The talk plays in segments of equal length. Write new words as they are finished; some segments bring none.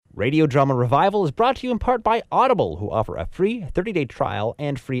Radio Drama Revival is brought to you in part by Audible, who offer a free 30-day trial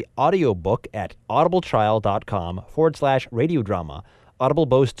and free audiobook at audibletrial.com/radiodrama. Audible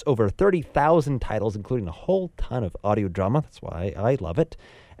boasts over 30,000 titles, including a whole ton of audio drama. That's why I love it.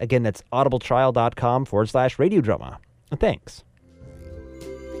 Again, that's audibletrial.com/radiodrama. Thanks.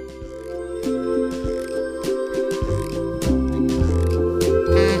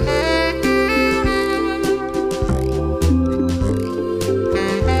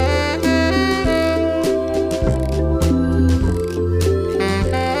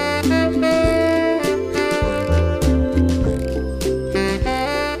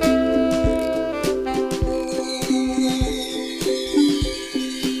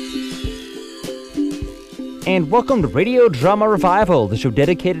 And welcome to Radio Drama Revival, the show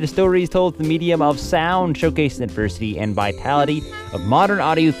dedicated to stories told through the medium of sound, showcasing the diversity and vitality of modern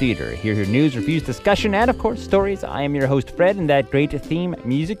audio theater. Hear your news, reviews, discussion, and of course, stories. I am your host, Fred, and that great theme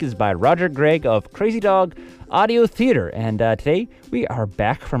music is by Roger Gregg of Crazy Dog Audio Theater. And today, we are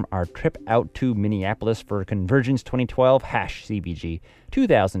back from our trip out to Minneapolis for Convergence 2012, #CBG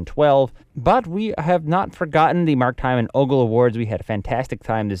 2012. But we have not forgotten the Mark Time and Ogle Awards. We had a fantastic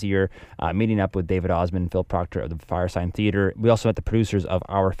time this year meeting up with David Osmond and Phil Proctor of the Firesign Theater. We also met the producers of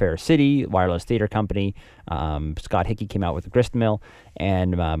Our Fair City, Wireless Theater Company. Scott Hickey came out with the Gristmill,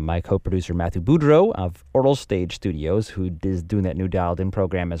 and my co-producer Matthew Boudreau of Oral Stage Studios, who is doing that new dialed-in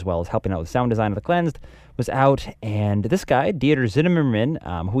program as well as helping out with sound design of The Cleansed, was out. And this guy, Dieter Zimmerman,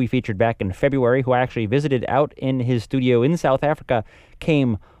 who we featured back in February, who I actually visited out in his studio in South Africa,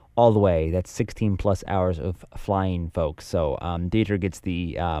 came all the way. That's 16 plus hours of flying, folks. So Dieter gets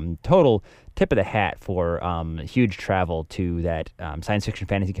the total tip of the hat for huge travel to that science fiction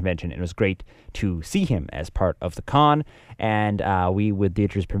fantasy convention. It was great to see him as part of the con. And we, with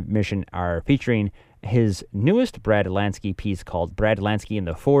Dieter's permission, are featuring his newest Brad Delansky piece called Brad Delansky in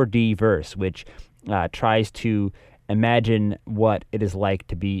the 4D Verse, which tries to imagine what it is like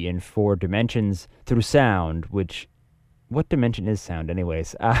to be in 4 dimensions through sound, which, what dimension is sound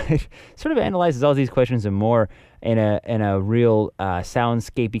anyways? It sort of analyzes all these questions and more in a real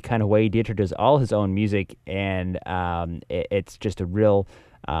soundscapey kind of way. Dieter does all his own music, and it's just a real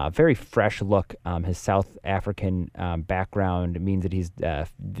very fresh look. His South African background means that he's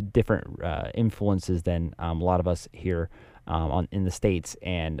different influences than a lot of us here in the States,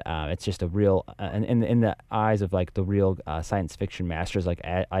 and it's just a real in the eyes of like the real science fiction masters like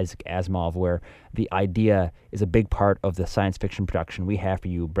Isaac Asimov, where the idea is a big part of the science fiction production. We have for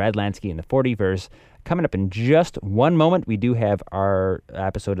you Brad Delansky in the 4D Verse. Coming up in just one moment, we do have our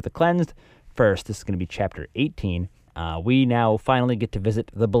episode of The Cleansed. First, this is going to be chapter 18. We now finally get to visit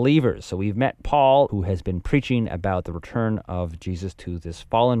the believers. So we've met Paul, who has been preaching about the return of Jesus to this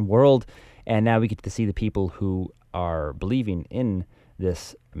fallen world, and now we get to see the people who are believing in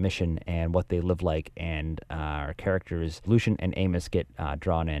this mission and what they live like, and our characters, Lucian and Amos, get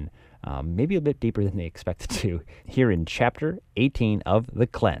drawn in maybe a bit deeper than they expected to here in Chapter 18 of The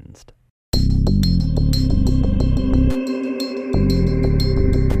Cleansed.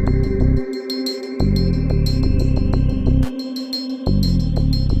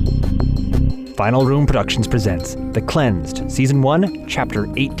 Final Room Productions presents The Cleansed, Season 1, Chapter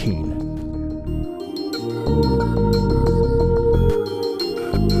 18.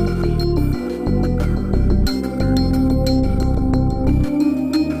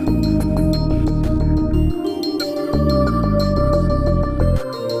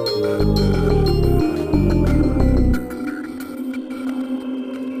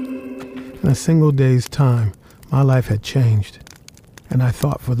 In a single day's time, my life had changed, and I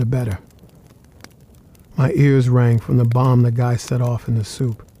thought for the better. My ears rang from the bomb the guy set off in the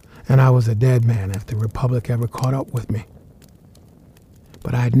soup, and I was a dead man if the Republic ever caught up with me.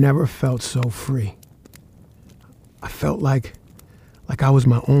 But I had never felt so free. I felt like I was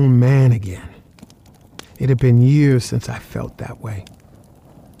my own man again. It had been years since I felt that way.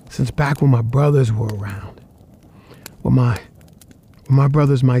 Since back when my brothers were around. Well, my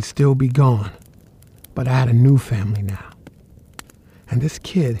brothers might still be gone, but I had a new family now. And this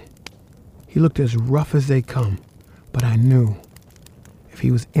kid, he looked as rough as they come, but I knew if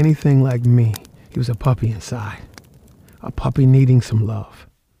he was anything like me, he was a puppy inside. A puppy needing some love.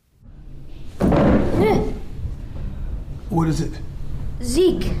 What is it?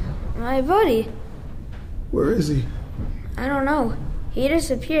 Zeke, my buddy. Where is he? I don't know. He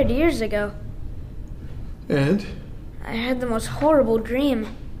disappeared years ago. And? I had the most horrible dream.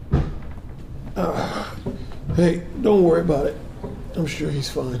 Hey, don't worry about it. I'm sure he's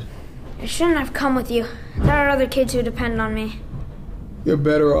fine. I shouldn't have come with you. There are other kids who depend on me. You're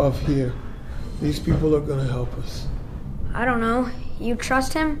better off here. These people are gonna help us. I don't know. You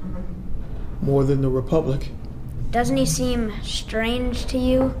trust him? More than the Republic. Doesn't he seem strange to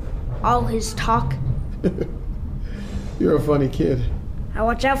you? All his talk? You're a funny kid. I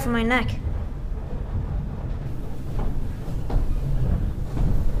watch out for my neck.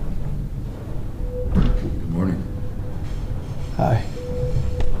 Good morning. Hi.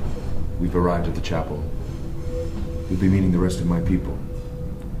 We've arrived at the chapel. We'll be meeting the rest of my people,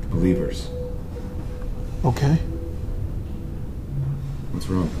 the believers. Okay. What's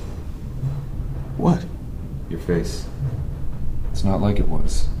wrong? What? Your face. It's not like it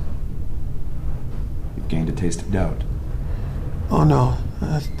was. You've gained a taste of doubt. Oh, no.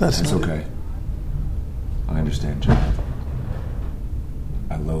 That's not okay. I understand, Jack.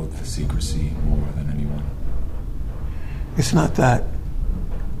 I loathe the secrecy more than anyone. It's not that.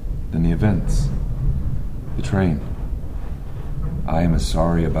 Then the events. The train. I am as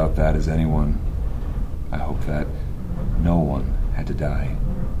sorry about that as anyone. I hope that no one had to die.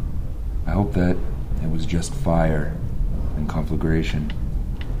 I hope that it was just fire and conflagration.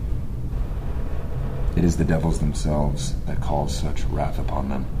 It is the devils themselves that call such wrath upon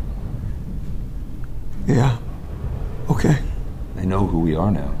them. Yeah. Okay. They know who we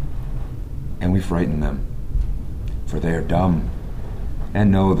are now, and we frighten them, for they are dumb,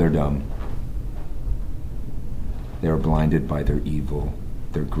 and know they're dumb. They are blinded by their evil,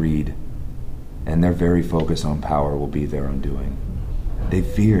 their greed, and their very focus on power will be their undoing. They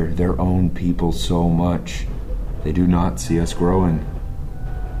fear their own people so much, they do not see us growing,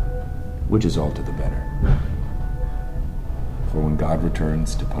 which is all to the better. For when God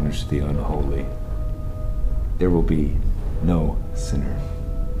returns to punish the unholy, there will be no sinner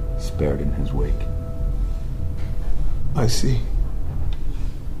spared in his wake. I see.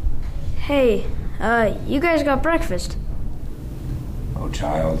 Hey, you guys got breakfast? Oh,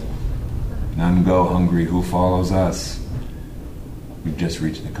 child, none go hungry who follows us. We've just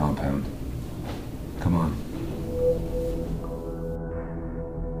reached the compound. Come on.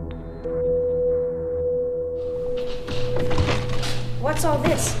 What's all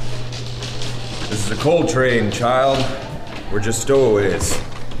this? This is a coal train, child. We're just stowaways.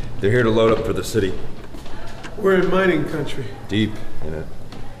 They're here to load up for the city. We're in mining country. Deep in it.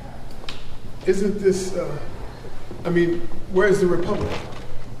 Isn't this, where's the Republic?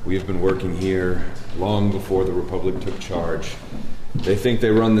 We have been working here long before the Republic took charge. They think they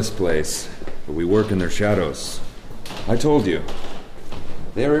run this place, but we work in their shadows. I told you.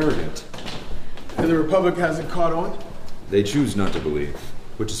 They're arrogant. And the Republic hasn't caught on? They choose not to believe,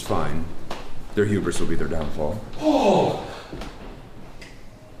 which is fine. Their hubris will be their downfall. Oh,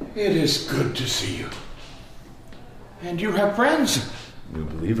 it is good to see you. And you have friends. New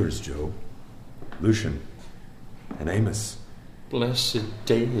believers, Joe. Lucian and Amos. Blessed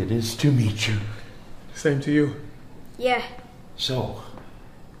day it is to meet you. Same to you. Yeah. So,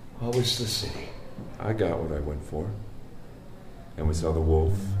 how was the city? I got what I went for. And we saw the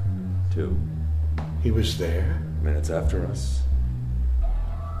wolf, too. He was there. Minutes after us.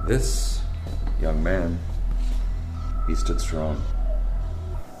 This young man, he stood strong.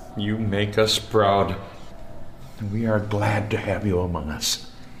 You make us proud. And we are glad to have you among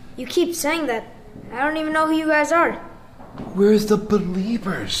us. You keep saying that. I don't even know who you guys are. We're the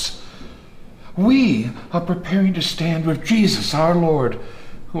believers. We are preparing to stand with Jesus, our Lord,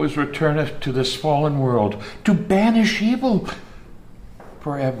 who has returned to this fallen world to banish evil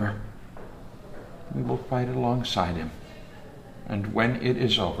forever. We will fight alongside him. And when it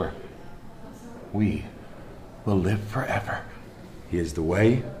is over, we will live forever. He is the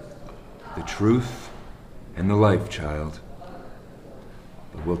way, the truth, and the life, child.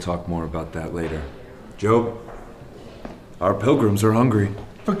 But we'll talk more about that later. Job, our pilgrims are hungry.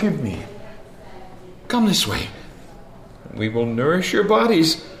 Forgive me. Come this way. We will nourish your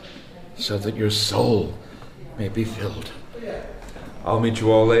bodies so that your soul may be filled. I'll meet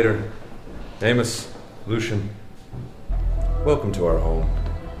you all later. Amos, Lucian, welcome to our home.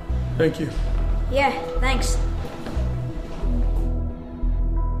 Thank you. Yeah, thanks.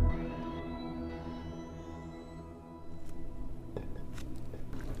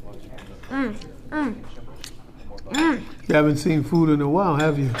 You haven't seen food in a while,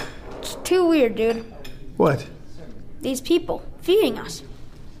 have you? It's too weird, dude. What? These people feeding us.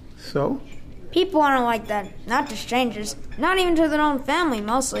 So? People aren't like that. Not to strangers. Not even to their own family,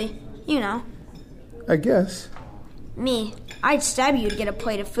 mostly. You know. I guess. Me, I'd stab you to get a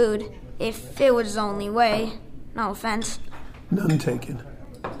plate of food. If it was the only way. No offense. None taken.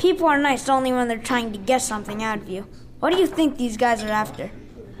 People are nice only when they're trying to get something out of you. What do you think these guys are after?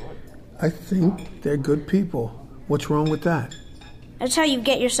 I think they're good people. What's wrong with that? That's how you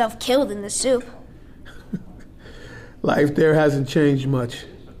get yourself killed in the soup. Life there hasn't changed much.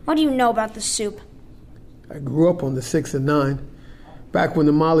 What do you know about the soup? I grew up on the 6 and 9, back when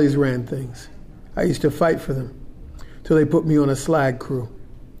the Mollies ran things. I used to fight for them, till they put me on a slag crew.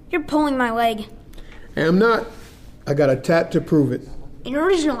 You're pulling my leg. I'm not. I got a tat to prove it. An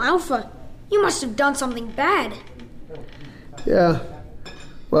original Alpha. You must have done something bad. Yeah.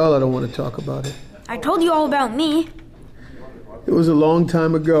 Well, I don't want to talk about it. I told you all about me. It was a long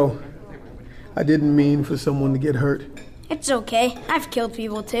time ago. I didn't mean for someone to get hurt. It's okay. I've killed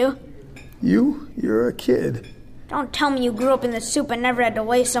people too. You're a kid. Don't tell me you grew up in the soup and never had to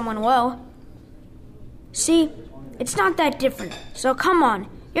lay someone low. See, it's not that different. So come on.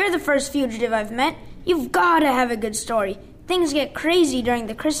 You're the first fugitive I've met. You've got to have a good story. Things get crazy during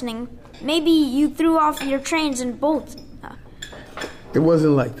the christening. Maybe you threw off your trains and bolts. It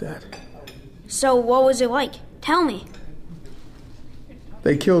wasn't like that. So what was it like? Tell me.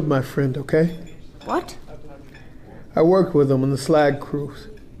 They killed my friend, okay? What? I worked with them on the slag crews.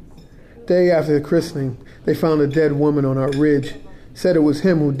 Day after the christening, they found a dead woman on our ridge. Said it was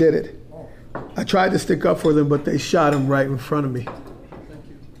him who did it. I tried to stick up for them, but they shot him right in front of me.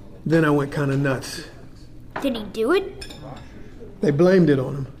 Then I went kind of nuts. Did he do it? They blamed it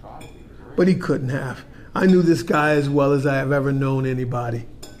on him. But he couldn't have. I knew this guy as well as I have ever known anybody.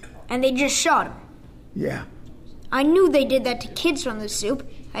 And they just shot him? Yeah. I knew they did that to kids from the soup.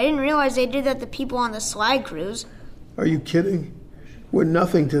 I didn't realize they did that to people on the slag crews. Are you kidding? We're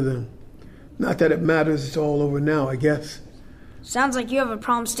nothing to them. Not that it matters, it's all over now, I guess. Sounds like you have a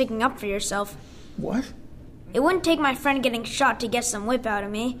problem sticking up for yourself. What? It wouldn't take my friend getting shot to get some whip out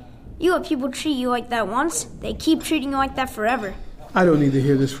of me. You let people treat you like that once, they keep treating you like that forever. I don't need to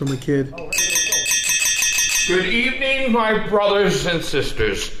hear this from a kid. Good evening, my brothers and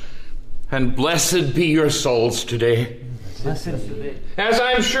sisters, and blessed be your souls today. As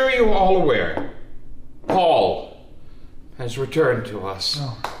I'm sure you're all aware, Paul has returned to us.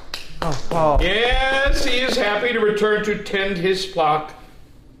 Oh, Paul. Yes, he is happy to return to tend his flock.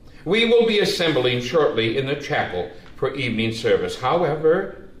 We will be assembling shortly in the chapel for evening service.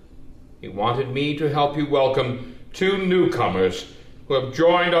 However, he wanted me to help you welcome 2 newcomers who have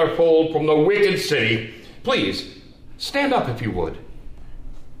joined our fold from the wicked city. Please, stand up if you would.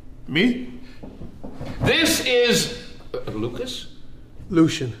 Me? This is... Lucas?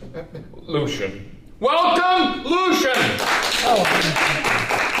 Lucian. Lucian. Welcome, Lucian!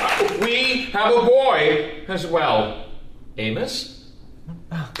 We have a boy as well. Amos?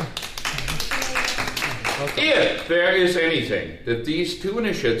 If there is anything that these 2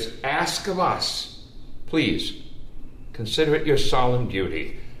 initiates ask of us, please consider it your solemn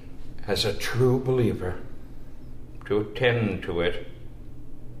duty as a true believer to attend to it.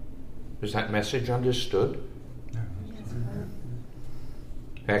 Is that message understood?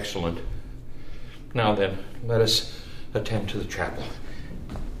 Excellent. Now then, let us attend to the chapel.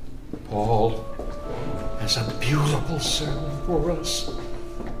 Paul has a beautiful sermon for us.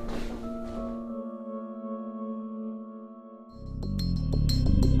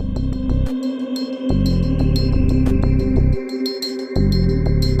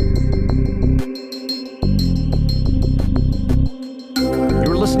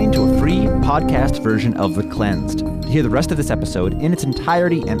 You're listening to a free podcast version of The Cleansed. To hear the rest of this episode in its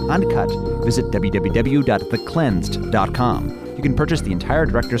entirety and uncut, visit www.thecleansed.com. You can purchase the entire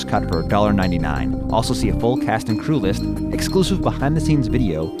director's cut for $1.99. Also see a full cast and crew list, exclusive behind-the-scenes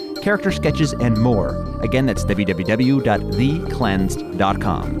video, character sketches, and more. Again, that's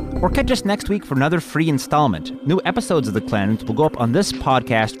www.thecleansed.com. Or catch us next week for another free installment. New episodes of The Cleansed will go up on this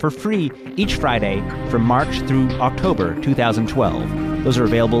podcast for free each Friday from March through October 2012. Those are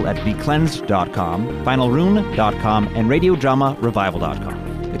available at thecleansed.com, finalrune.com, and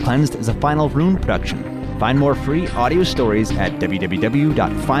radiodramarevival.com. The Cleansed is a Final Rune production. Find more free audio stories at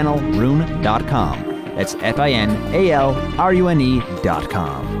www.finalrune.com. That's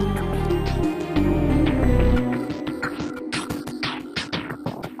FINALRUNE.com.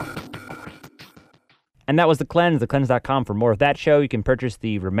 And that was The Cleanse, thecleanse.com. For more of that show, you can purchase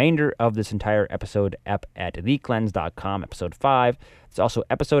the remainder of this entire episode up at thecleanse.com, episode 5. It's also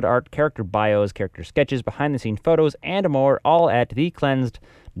episode art, character bios, character sketches, behind-the-scenes photos, and more, all at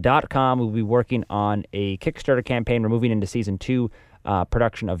thecleansed.com. We'll be working on a Kickstarter campaign. We're moving into Season 2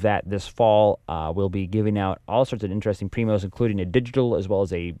 production of that this fall. We'll be giving out all sorts of interesting primos, including a digital as well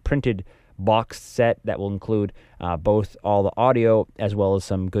as a printed box set that will include both all the audio as well as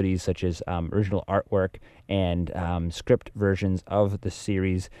some goodies such as original artwork and script versions of the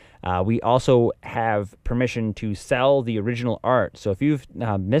series. We also have permission to sell the original art. So if you've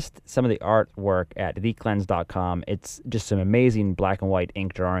missed some of the artwork at thecleanse.com, it's just some amazing black and white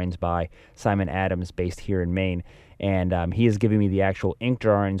ink drawings by Simon Adams based here in Maine. And he is giving me the actual ink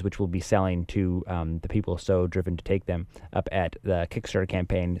drawings, which we'll be selling to the people so driven to take them up at the Kickstarter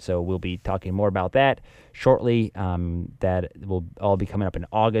campaign. So we'll be talking more about that shortly. That will all be coming up in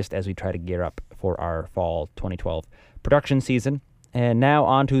August as we try to gear up for our fall 2012 production season. And now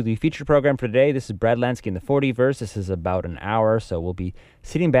on to the feature program for today. This is Brad Lansky in the 40verse. This is about an hour, so we'll be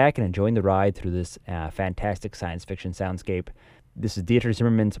sitting back and enjoying the ride through this fantastic science fiction soundscape. This is Dieter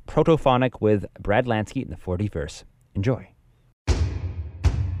Zimmerman's Protophonic with Brad Lansky in the 40verse. Enjoy.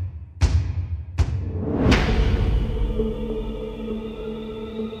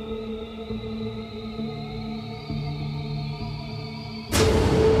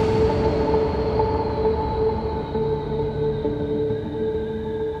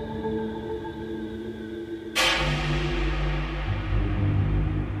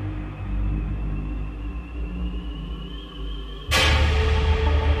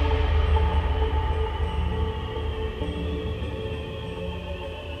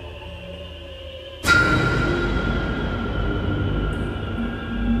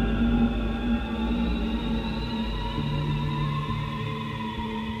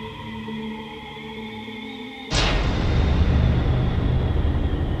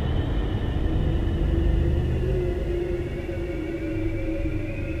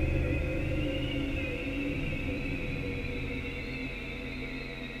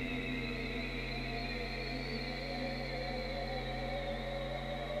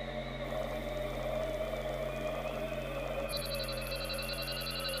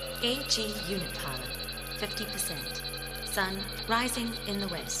 AG unit power, 50%. Sun rising in the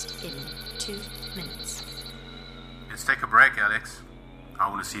west in 2 minutes. Let's take a break, Alex. I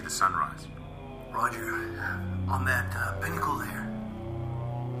want to see the sunrise. Roger. On that pinnacle there.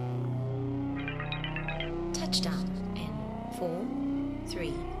 Touchdown in 4,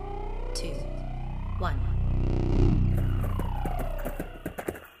 3, 2, 1.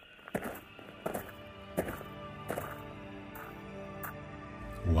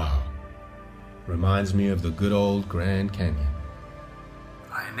 Wow. Reminds me of the good old Grand Canyon.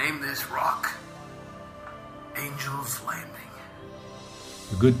 I named this rock Angel's Landing.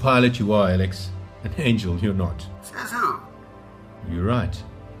 The good pilot you are, Alex. An angel you're not. Says who? You're right.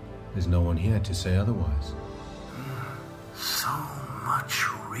 There's no one here to say otherwise. So much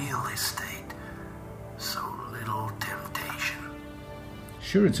real estate. So little temptation.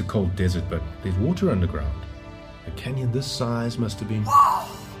 Sure, it's a cold desert, but there's water underground. A canyon this size must have been... Whoa!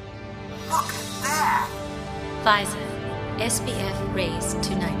 Look at that! Visor, SPF raised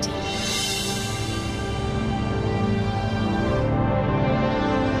to 90.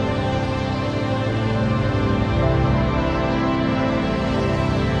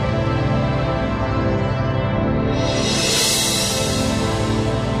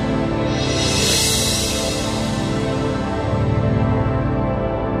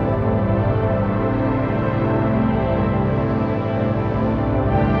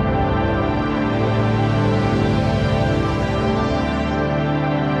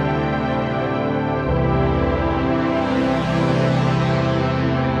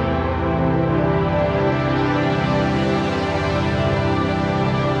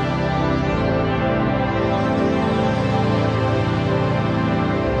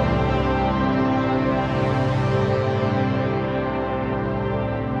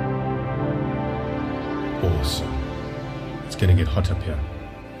 Awesome. It's gonna get hot up here.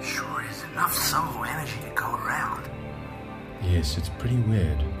 Sure is enough solar energy to go around. Yes, it's pretty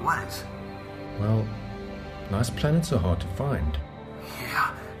weird. What is? Well, nice planets are hard to find.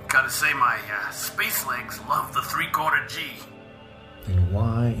 Yeah, gotta say my space legs love the 3/4 G. Then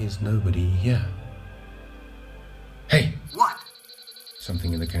why is nobody here? Hey! What?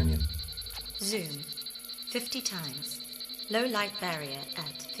 Something in the canyon. Zoom, 50 times. Low light barrier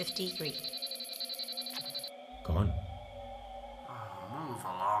at 53. Gone. Move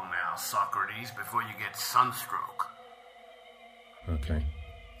along now, Socrates, before you get sunstroke. Okay.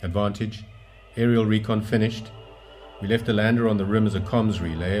 Advantage. Aerial recon finished. We left the lander on the rim as a comms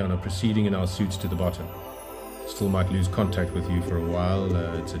relay and are proceeding in our suits to the bottom. Still might lose contact with you for a while.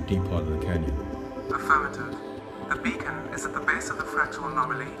 It's a deep part of the canyon. Affirmative. The beacon is at the base of the fractal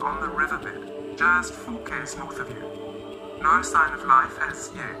anomaly on the riverbed, just 4 k's north of you. No sign of life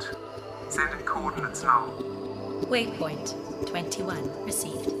as yet. Sending coordinates now. Waypoint 21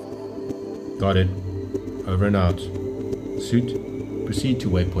 received. Got it. Over and out. Suit, proceed to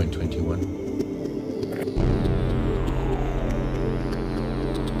waypoint 21.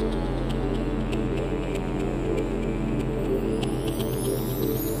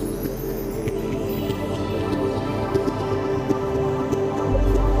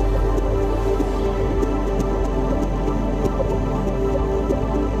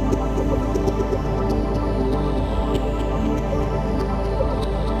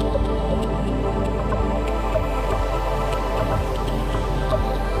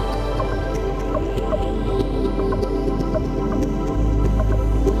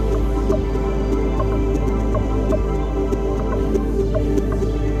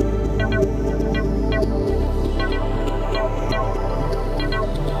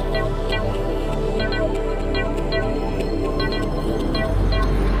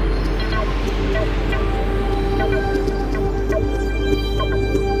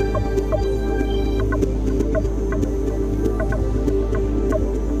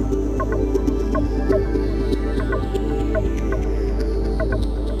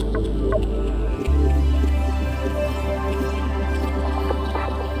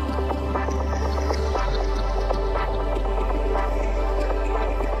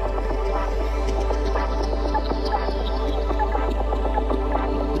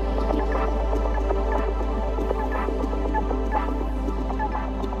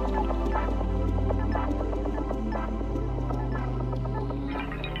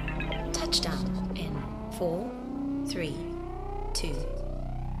 Touchdown in 4, 3, 2,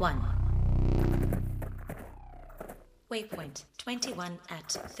 1. Waypoint 21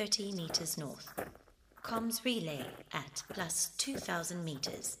 at 30 meters north. Comms relay at plus 2,000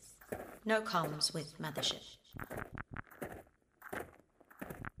 meters. No comms with mothership.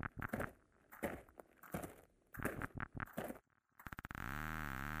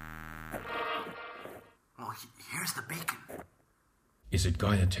 Well, here's the beacon. Is it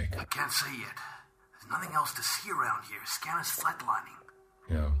Gaia Tech? I can't say yet. There's nothing else to see around here. Scanner's flatlining.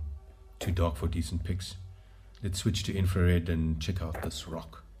 Yeah. Too dark for decent pics. Let's switch to infrared and check out this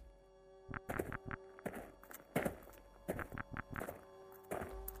rock.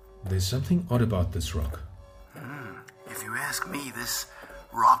 There's something odd about this rock. If you ask me, this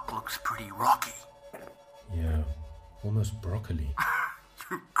rock looks pretty rocky. Yeah, almost broccoli.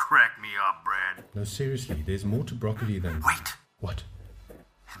 You crack me up, Brad. No, seriously, there's more to broccoli than... Wait! What?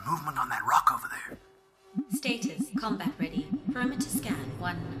 There's movement on that rock over there. Status combat ready. Perimeter scan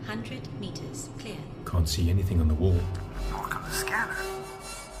 100 meters. Clear. Can't see anything on the wall. Nor can the scanner.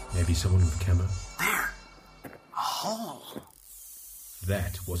 Maybe someone with a camera? There! A hole!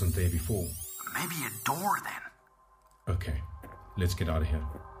 That wasn't there before. Maybe a door then. Okay, let's get out of here.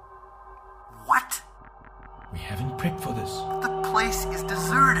 What? We haven't prepped for this. The place is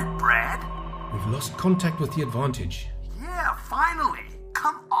deserted, Brad. We've lost contact with the Advantage. Yeah, finally.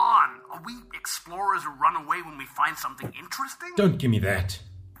 Come on. Are we explorers who run away when we find something interesting? Don't give me that.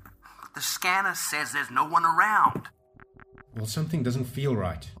 But the scanner says there's no one around. Well, something doesn't feel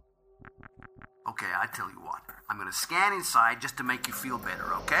right. Okay, I tell you what. I'm going to scan inside just to make you feel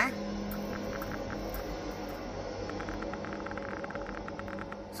better, okay?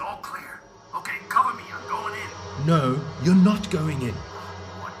 It's all clear. Okay, cover me. I'm going in. No, you're not going in.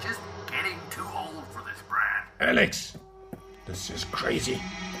 We're just getting too old for this, Brad. Alex! This is crazy.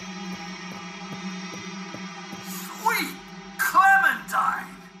 Sweet Clementine!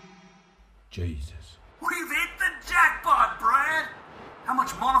 Jesus. We've hit the jackpot, Brad! How much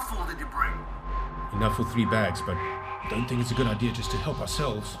monofuel did you bring? Enough for 3 bags, but don't think it's a good idea just to help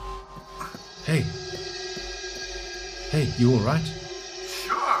ourselves. Hey. Hey, you alright?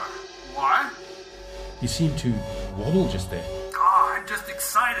 Sure. Why? You seemed to wobble just there. Oh, I'm just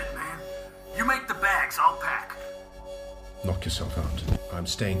excited, man. You make the bags, I'll pack. Knock yourself out. I'm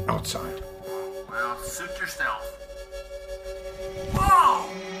staying outside. Well, suit yourself. Whoa!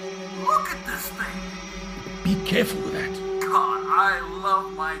 Look at this thing! Be careful with that. God, I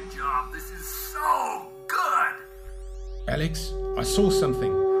love my job. This is so good! Alex, I saw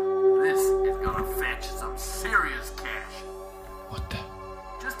something. This is gonna fetch some serious cash. What the?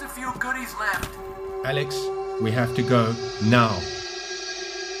 Just a few goodies left. Alex, we have to go now.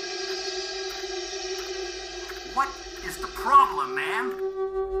 What is the problem, man?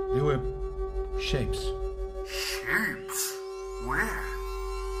 There were shapes. Shapes? Where?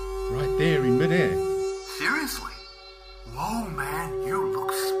 Right there in midair. Seriously? Whoa, man, you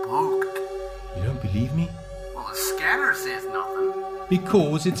look spooked. You don't believe me? Well, the scanner says nothing.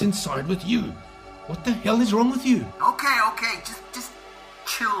 Because it's inside with you. What the hell is wrong with you? Okay, just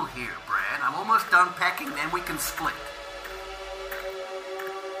chill here, Brad. I'm almost done packing, then we can split.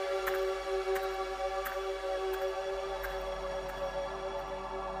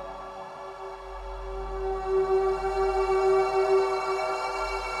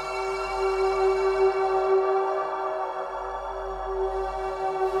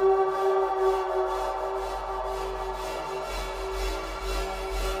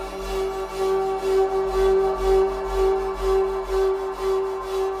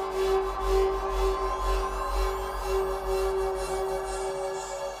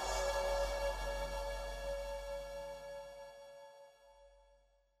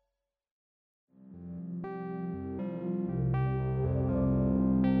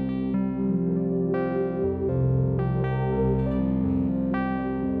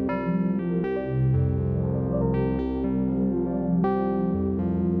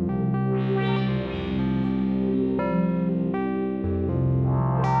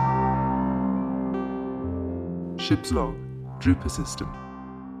 Ship's log, Drupa system.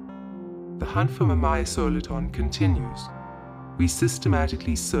 The hunt for Mamae Soliton continues. We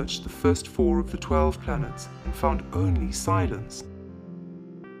systematically searched the first 4 of the 12 planets and found only silence.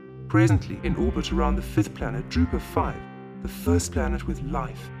 Presently in orbit around the 5th planet, Drupa 5, the first planet with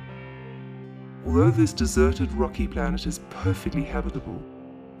life. Although this deserted rocky planet is perfectly habitable,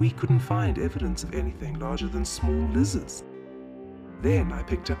 we couldn't find evidence of anything larger than small lizards. Then I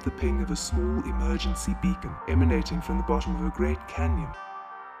picked up the ping of a small emergency beacon emanating from the bottom of a great canyon.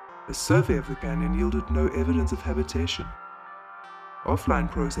 A survey of the canyon yielded no evidence of habitation. Offline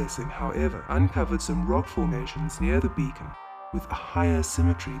processing, however, uncovered some rock formations near the beacon with a higher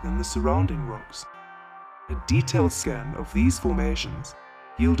symmetry than the surrounding rocks. A detailed scan of these formations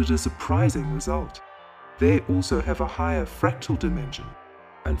yielded a surprising result. They also have a higher fractal dimension.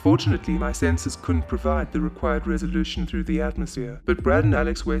 Unfortunately, my sensors couldn't provide the required resolution through the atmosphere, but Brad and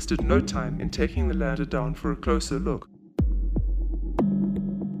Alex wasted no time in taking the lander down for a closer look.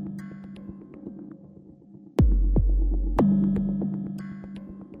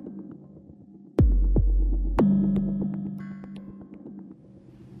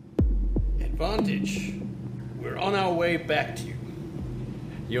 Advantage. We're on our way back to you.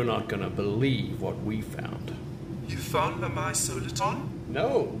 You're not gonna believe what we found. You found Mamae Soliton?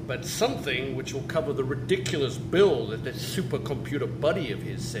 No, but something which will cover the ridiculous bill that supercomputer buddy of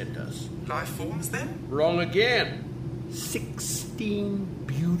his sent us. Life forms, then? Wrong again. 16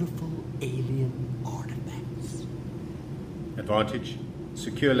 beautiful alien artifacts. Advantage.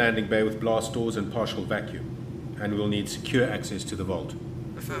 Secure landing bay with blast doors and partial vacuum. And we'll need secure access to the vault.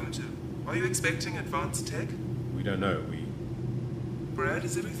 Affirmative. Are you expecting advanced tech? We don't know. Brad,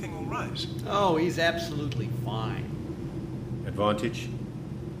 is everything all right? Oh, he's absolutely fine. Advantage.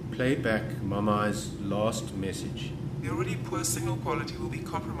 Play back Mamae's last message. The already poor signal quality will be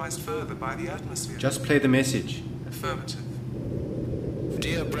compromised further by the atmosphere. Just play the message. Affirmative.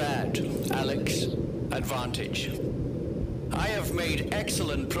 Dear Brad, Alex, Advantage. I have made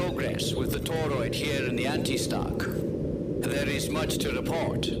excellent progress with the toroid here in the Anti-Stark. There is much to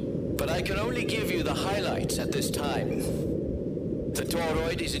report, but I can only give you the highlights at this time. The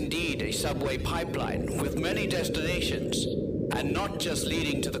toroid is indeed a subway pipeline with many destinations, and not just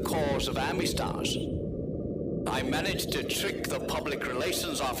leading to the cores of Amistars. I managed to trick the public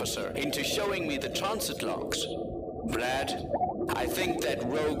relations officer into showing me the transit logs. Brad, I think that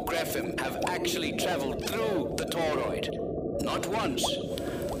rogue Greffim have actually traveled through the toroid. Not once,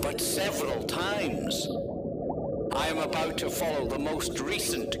 but several times. I am about to follow the most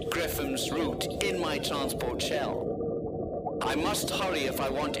recent Greffim's route in my transport shell. I must hurry if I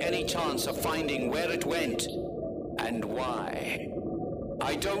want any chance of finding where it went and why.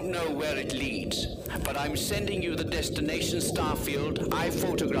 I don't know where it leads, but I'm sending you the destination starfield I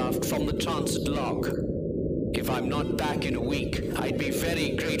photographed from the transit log. If I'm not back in a week, I'd be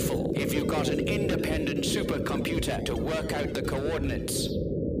very grateful if you got an independent supercomputer to work out the coordinates.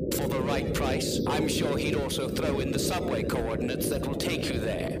 For the right price, I'm sure he'd also throw in the subway coordinates that will take you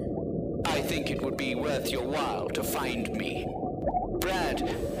there. I think it would be worth your while to find me. Brad,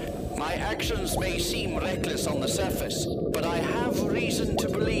 my actions may seem reckless on the surface, but I have reason to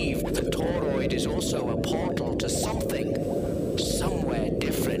believe the toroid is also a portal to something, somewhere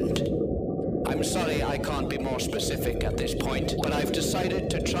different. I'm sorry I can't be more specific at this point, but I've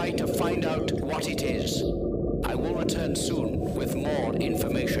decided to try to find out what it is. I will return soon with more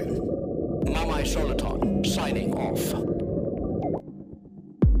information. Mamae Soliton, signing off.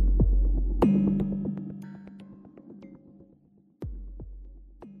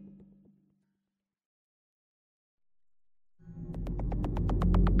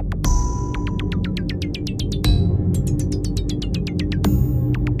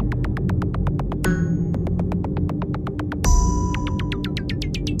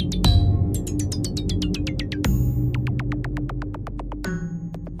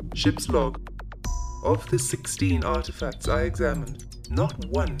 Ship's log. Of the 16 artifacts I examined, not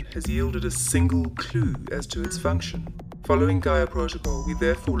one has yielded a single clue as to its function. Following Gaia Protocol, we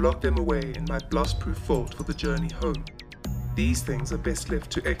therefore locked them away in my blast-proof vault for the journey home. These things are best left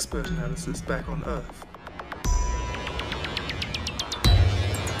to expert analysis back on Earth.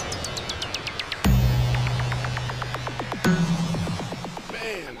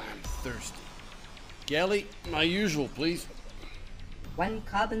 Man, I'm thirsty. Galley, my usual, please. 1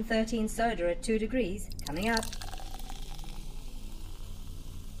 carbon-13 soda at 2 degrees, coming up.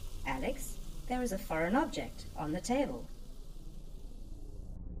 Alex, there is a foreign object on the table.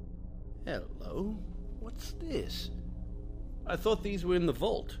 Hello? What's this? I thought these were in the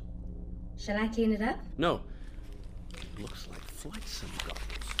vault. Shall I clean it up? No. Looks like flight sim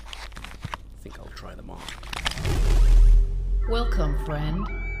goggles. think I'll try them on. Welcome, friend.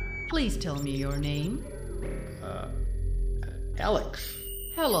 Please tell me your name. Alex.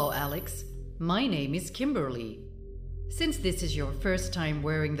 Hello, Alex. My name is Kimberly. Since this is your first time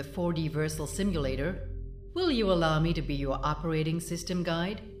wearing the 4D Versal Simulator, will you allow me to be your operating system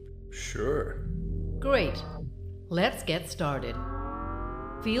guide? Sure. Great. Let's get started.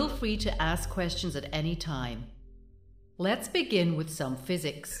 Feel free to ask questions at any time. Let's begin with some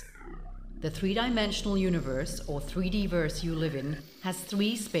physics. The three-dimensional universe, or 3D-verse you live in, has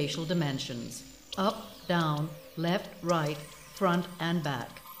 3 spatial dimensions: up, down, left, right, front, and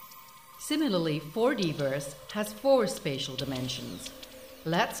back. Similarly, 4D-verse has 4 spatial dimensions.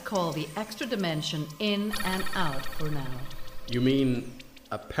 Let's call the extra dimension in and out for now. You mean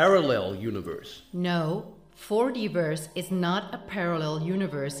a parallel universe? No, 4D-verse is not a parallel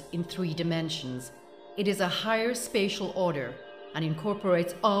universe in 3 dimensions. It is a higher spatial order and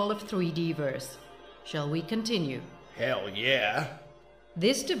incorporates all of 3D-verse. Shall we continue? Hell yeah.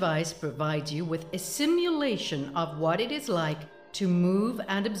 This device provides you with a simulation of what it is like to move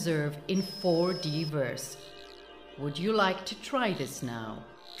and observe in 4D-verse. Would you like to try this now?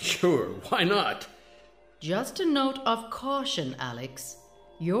 Sure, why not? Just a note of caution, Alex.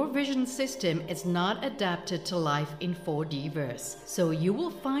 Your vision system is not adapted to life in 4D-verse, so you will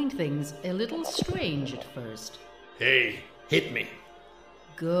find things a little strange at first. Hey, hit me.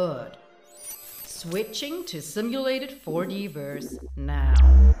 Good. Switching to simulated 4D-verse now.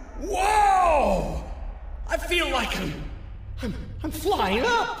 Whoa! I feel like I'm flying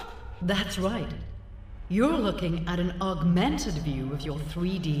up! That's right. You're looking at an augmented view of your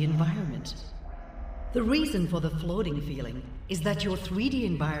 3D environment. The reason for the floating feeling is that your 3D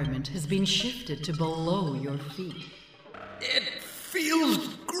environment has been shifted to below your feet. It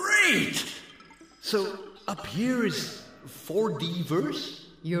feels great! So, up here is 4D-verse?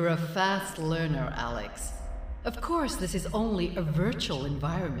 You're a fast learner, Alex. Of course, this is only a virtual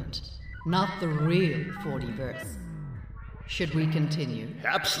environment, not the real 4D-verse. Should we continue?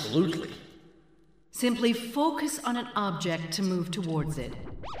 Absolutely. Simply focus on an object to move towards it.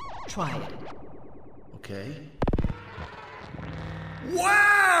 Try it. Okay.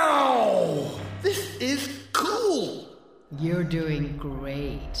 Wow! This is cool! You're doing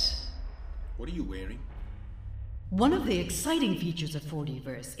great. What are you wearing? One of the exciting features of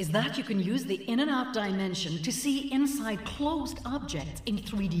 4D-verse is that you can use the in and out dimension to see inside closed objects in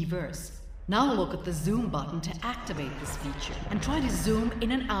 3D-verse. Now look at the zoom button to activate this feature and try to zoom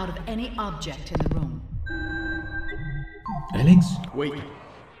in and out of any object in the room. Alex? Wait.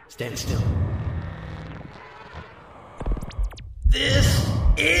 Stand still. This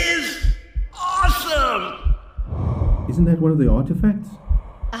is awesome! Isn't that one of the artifacts?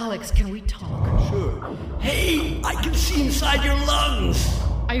 Alex, can we talk? Sure. Hey, I can see inside your lungs!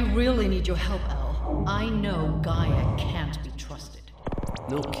 I really need your help, Al. I know Gaia can't be trusted.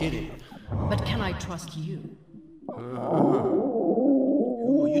 No kidding. But can I trust you?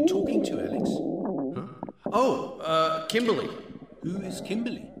 Who are you talking to, Alex? Oh, Kimberly. Who is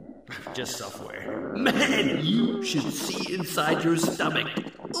Kimberly? Just software. Man, you should see inside your stomach.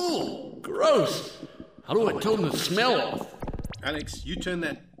 Ooh, gross. How do I turn the smell off? Alex, you turn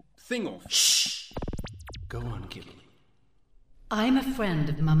that thing off. Shh. Go on, Kimberly. I'm a friend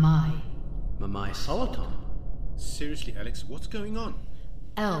of Mamai. Mamai Soliton? Seriously, Alex, what's going on?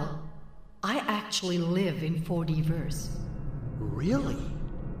 Al, I actually live in 4D-verse. Really?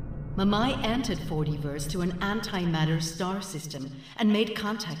 Mamai entered 4D-verse to an antimatter star system and made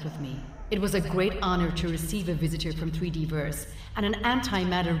contact with me. It was a great honor to receive a visitor from 3D-verse, and an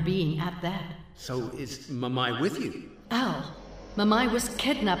antimatter being at that. So is Mamai with you? Al, Mamai was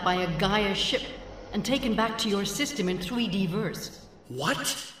kidnapped by a Gaia ship and taken back to your system in 3D-verse.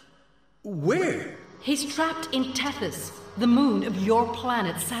 What? Where? He's trapped in Tethys, the moon of your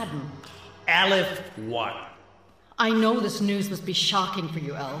planet Saturn. Aleph what? I know this news must be shocking for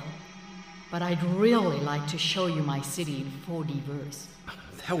you, El, but I'd really like to show you my city in 4D-verse.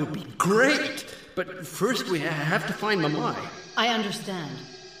 That would be great! But first we have to find Mamai. I understand.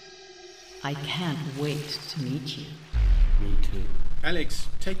 I can't wait to meet you. Me too. Alex,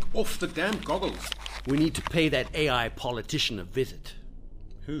 take off the damn goggles. We need to pay that AI politician a visit.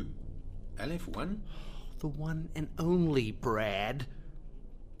 Who? Aleph 1? The one and only, Brad.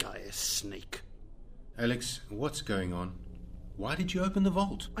 Gaia snake. Alex, what's going on? Why did you open the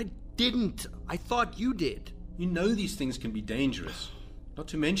vault? I didn't. I thought you did. You know these things can be dangerous. Not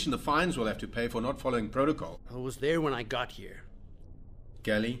to mention the fines we'll have to pay for not following protocol. I was there when I got here.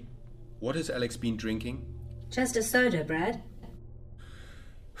 Gally, what has Alex been drinking? Just a soda, Brad.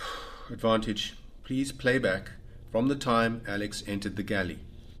 Advantage, please play back from the time Alex entered the galley.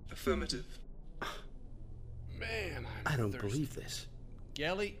 Affirmative. Man, I don't believe this.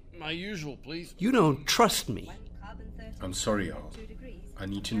 Galley, my usual, please. You don't trust me. I'm sorry, Al. I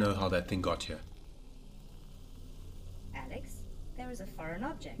need to know how that thing got here. Alex, there is a foreign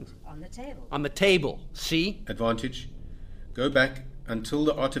object on the table. On the table, see? Advantage. Go back until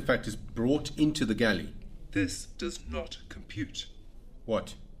the artifact is brought into the galley. This does not compute.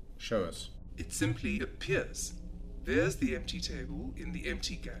 What? Show us. It simply appears. There's the empty table in the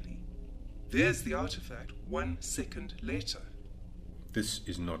empty galley. There's the artifact 1 second later. This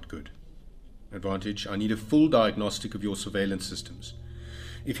is not good. Advantage, I need a full diagnostic of your surveillance systems.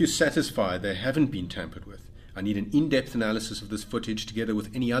 If you're satisfied they haven't been tampered with, I need an in-depth analysis of this footage together with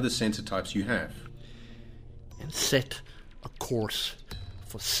any other sensor types you have. And set a course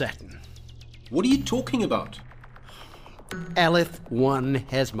for Saturn. What are you talking about? Aleph 1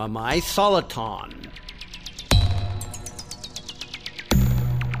 has Mamai Soliton.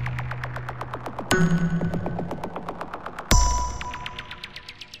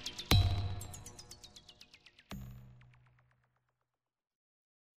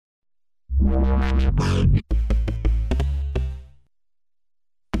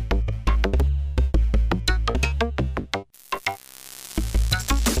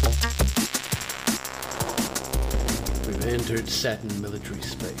 We've entered Saturn military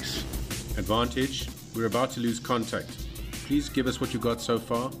space. Advantage, we're about to lose contact. Please give us what you got so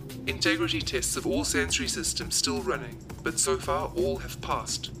far. Integrity tests of all sensory systems still running, but so far all have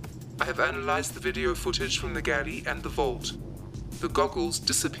passed. I have analyzed the video footage from the galley and the vault. The goggles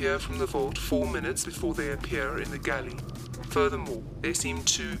disappear from the vault 4 minutes before they appear in the galley. Furthermore, they seem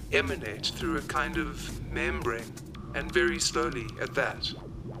to emanate through a kind of membrane, and very slowly at that.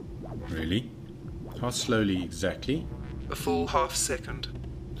 Really? How slowly exactly? A full half second.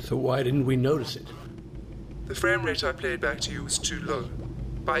 So why didn't we notice it? The frame rate I played back to you was too low.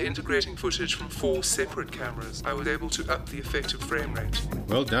 By integrating footage from 4 separate cameras, I was able to up the effective frame rate.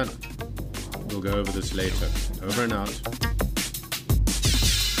 Well done. We'll go over this later. Over and out.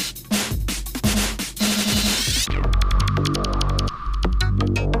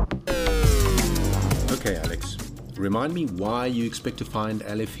 Okay, Alex. Remind me why you expect to find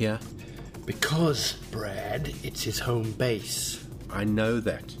Aleph here? Because, Brad, it's his home base. I know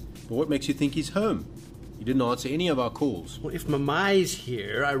that. But what makes you think he's home? You didn't answer any of our calls. Well, if Mamai's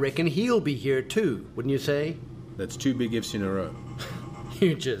here, I reckon he'll be here too, wouldn't you say? That's 2 big ifs in a row.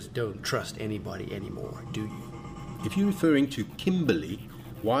 You just don't trust anybody anymore, do you? If you're referring to Kimberly,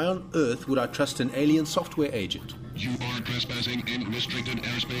 why on earth would I trust an alien software agent? You are trespassing in restricted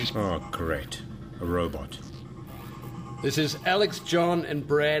airspace. Oh, great. A robot. This is Alex, John, and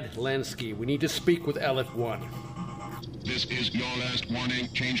Brad Lansky. We need to speak with Aleph 1. This is your last warning.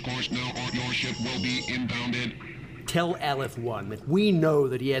 Change course now or your ship will be impounded. Tell Aleph 1 that we know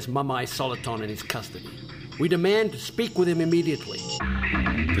that he has Mamai Soliton in his custody. We demand to speak with him immediately.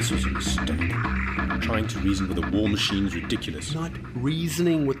 This was a mistake. Trying to reason with a war machine is ridiculous. Not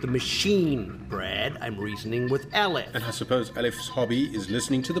reasoning with the machine, Brad. I'm reasoning with Aleph. And I suppose Aleph's hobby is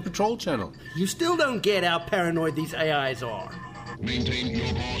listening to the patrol channel. You still don't get how paranoid these AIs are. Maintain your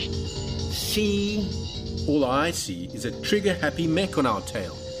course. See? All I see is a trigger-happy mech on our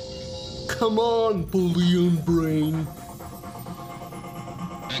tail. Come on, bullion brain.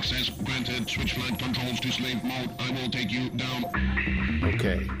 Access granted. Switch flight controls to slave mode. I will take you down.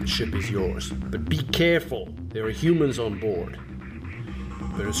 Okay, the ship is yours. But be careful. There are humans on board.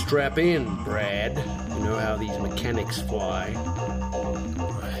 Better strap in, Brad. You know how these mechanics fly.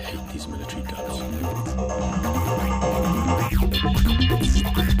 I hate these military guns.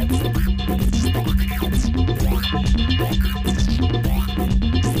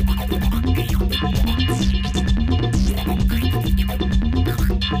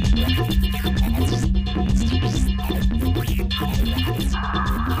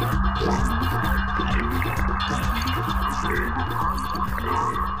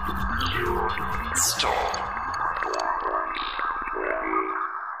 Stop.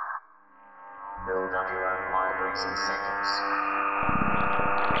 Build up your own libraries in seconds.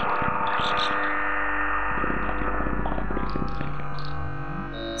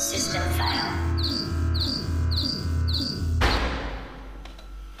 System fail.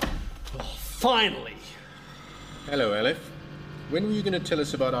 Oh, finally! Hello, Aleph. When were you going to tell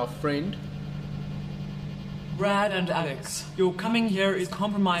us about our friend? Brad and Alex, your coming here is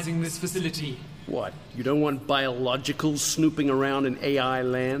compromising this facility. What? You don't want biologicals snooping around in AI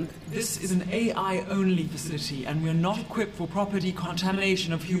land? This is an AI-only facility, and we're not equipped for proper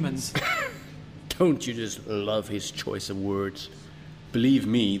decontamination of humans. Don't you just love his choice of words? Believe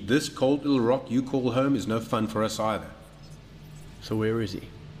me, this cold little rock you call home is no fun for us either. So where is he?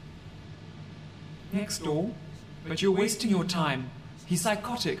 Next door. but you're wasting your time. He's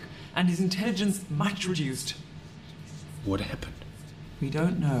psychotic, and his intelligence much reduced. What happened? We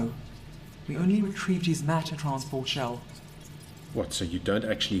don't know. We only retrieved his matter transport shell. What, so you don't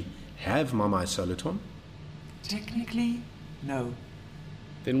actually have Mamai Soliton? Technically, no.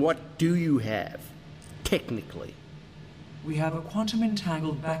 Then what do you have, technically? We have a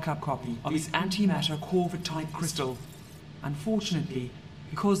quantum-entangled backup copy of his antimatter Corvid-type crystal. Unfortunately,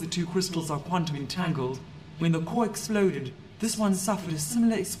 because the two crystals are quantum-entangled, when the core exploded, this one suffered a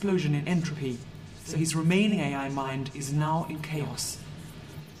similar explosion in entropy, so his remaining AI mind is now in chaos.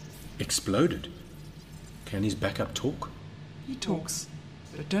 Exploded? Can his backup talk? He talks,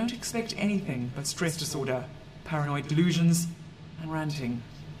 but don't expect anything but stress disorder, paranoid delusions, and ranting.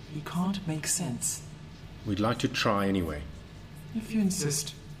 He can't make sense. We'd like to try anyway. If you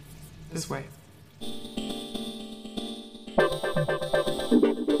insist. This way.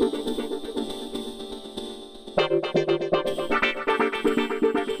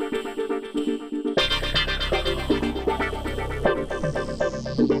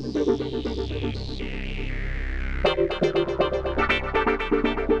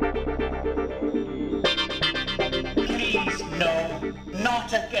 Please, no,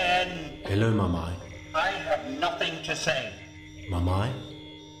 not again. Hello, Mamai. I have nothing to say. Mamai?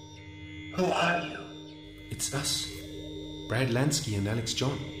 Who are you? It's us. Brad Lansky and Alex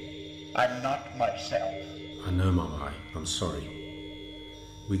John. I'm not myself. I know, Mamai. I'm sorry.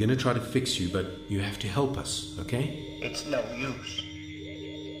 We're going to try to fix you, but you have to help us, okay? It's no use.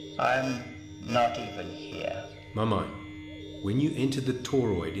 I'm not even here. Mamai, when you entered the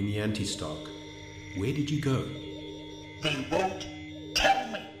toroid in the anti-stock, where did you go? They won't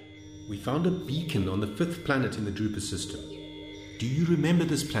tell me. We found a beacon on the 5th planet in the Drupa system. Do you remember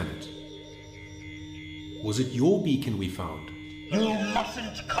this planet? Was it your beacon we found? You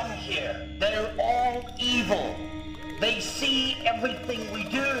mustn't come here. They're all evil. They see everything we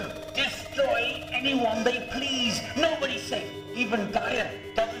do. Destroy anyone they please. Nobody's safe. Even Gaia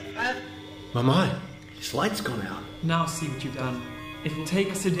doesn't have... Mamai! His light's gone out. Now see what you've done. It will take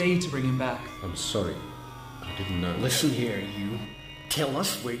us a day to bring him back. I'm sorry. I didn't know. Listen here, you. Tell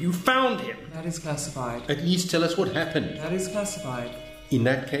us where you found him. That is classified. At least tell us what happened. That is classified. In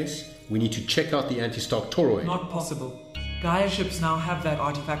that case, we need to check out the anti-stock toroid. Not possible. Gaia ships now have that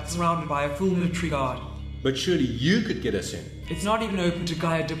artifact surrounded by a full military guard. But surely you could get us in. It's not even open to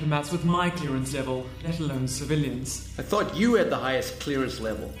Gaia diplomats with my clearance level, let alone civilians. I thought you had the highest clearance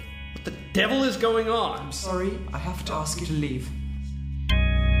level. What the devil is going on? I'm sorry, I have to ask you to leave.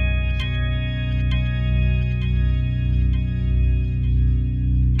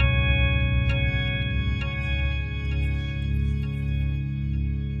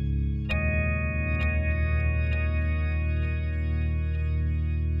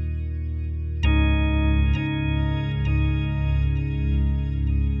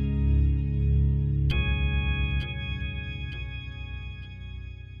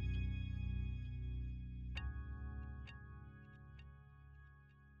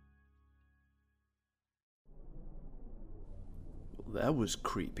 That was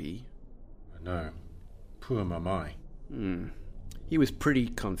creepy. I know. Poor Mamai. He was pretty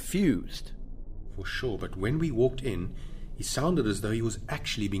confused. For sure, but when we walked in, he sounded as though he was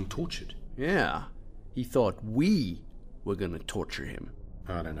actually being tortured. Yeah. He thought we were going to torture him.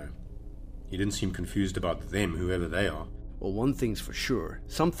 I don't know. He didn't seem confused about them, whoever they are. Well, one thing's for sure.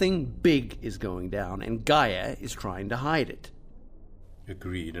 Something big is going down, and Gaia is trying to hide it.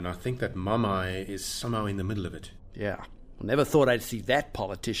 Agreed, and I think that Mamai is somehow in the middle of it. Yeah. I never thought I'd see that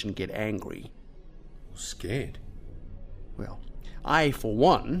politician get angry. Or scared. Well, I, for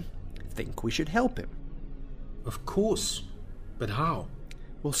one, think we should help him. Of course. But how?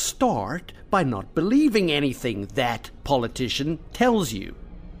 Well, start by not believing anything that politician tells you.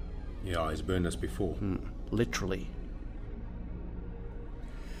 Yeah, he's burned us before. Literally.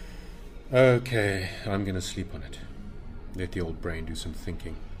 Okay, I'm going to sleep on it. Let the old brain do some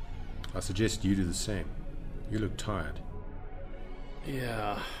thinking. I suggest you do the same. You look tired.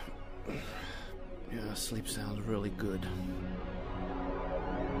 Yeah, sleep sounds really good.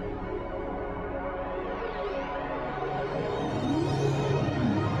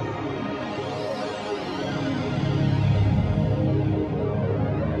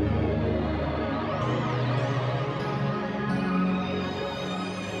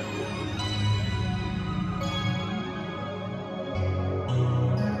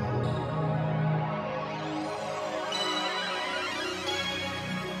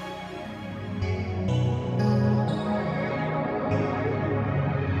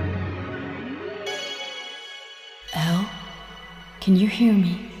 Can you hear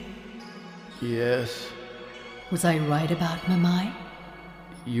me? Yes. Was I right about Mamai?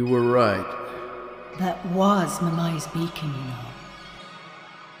 You were right. That was Mamai's beacon, you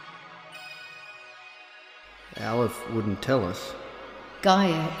know. Aleph wouldn't tell us.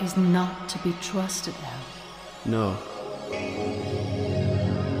 Gaia is not to be trusted, Al. No.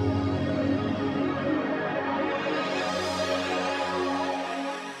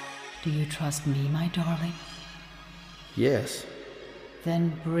 Do you trust me, my darling? Yes.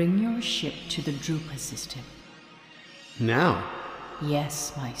 Then bring your ship to the Drupa system. Now?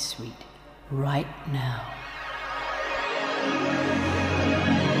 Yes, my sweet. Right now.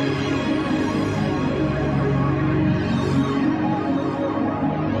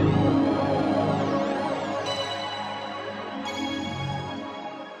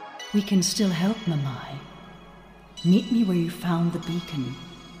 We can still help, Mamai. Meet me where you found the beacon.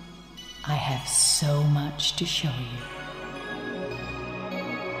 I have so much to show you.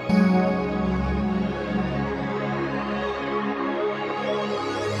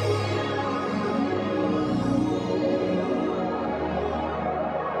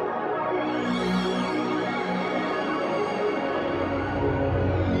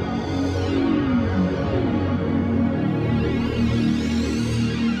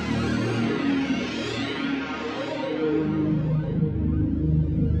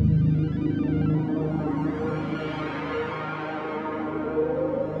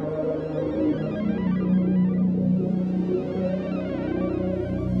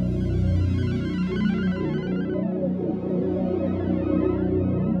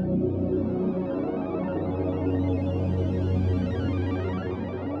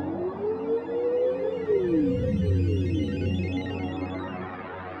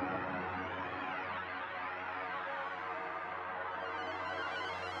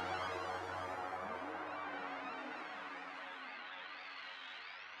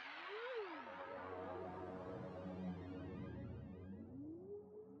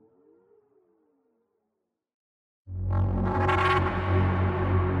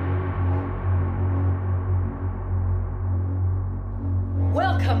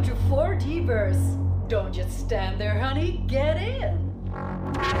 Welcome to 4D-verse. Don't just stand there, honey. Get in.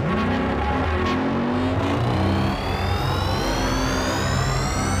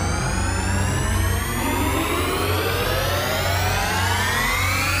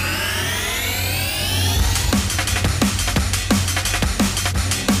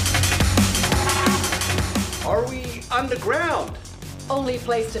 Are we underground? Only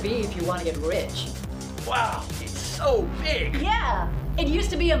place to be if you want to get rich. Wow, it's so big. Yeah, it used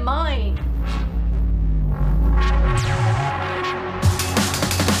to be a mine.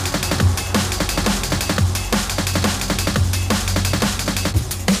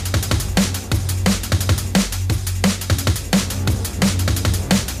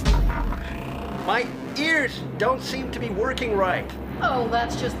 My ears don't seem to be working right. Oh,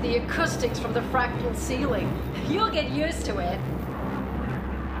 that's just the acoustics from the fractal ceiling. You'll get used to it.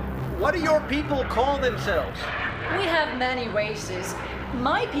 What do your people call themselves? We have many races.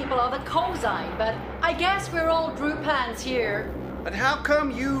 My people are the Kozai, but I guess we're all Drupans here. But how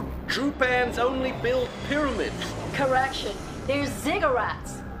come you Drupans only build pyramids? Correction, they're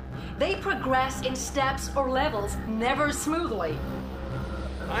ziggurats. They progress in steps or levels, never smoothly.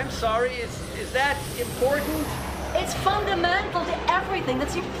 I'm sorry, is that important? It's fundamental to everything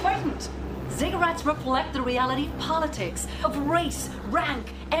that's important. Ziggurats reflect the reality of politics, of race,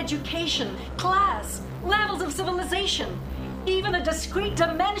 rank, education, class, levels of civilization, even the discrete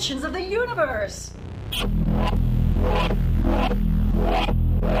dimensions of the universe.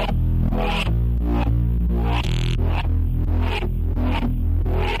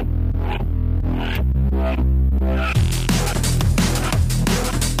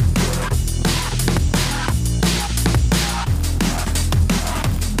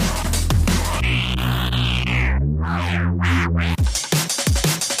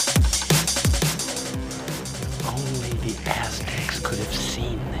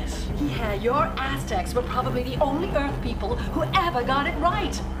 Your Aztecs were probably the only Earth people who ever got it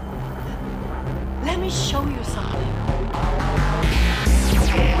right. Let me show you something.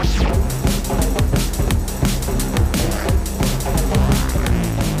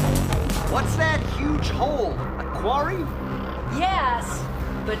 What's that huge hole? A quarry? Yes,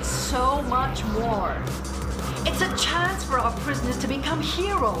 but so much more. It's a chance for our prisoners to become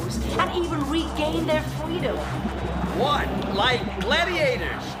heroes and even regain their freedom. What? Like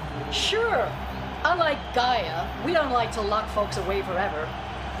gladiators? Sure. Unlike Gaia, we don't like to lock folks away forever.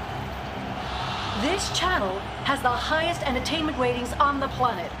 This channel has the highest entertainment ratings on the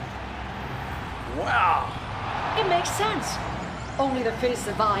planet. Wow. It makes sense. Only the fittest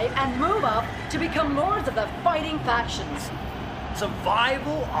survive and move up to become lords of the fighting factions.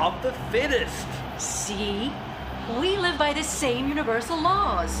 Survival of the fittest. See? We live by the same universal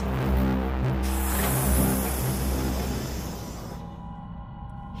laws.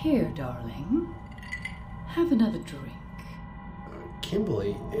 Here, darling. Have another drink.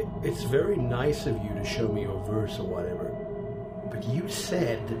 Kimberly, it's very nice of you to show me your verse or whatever. But you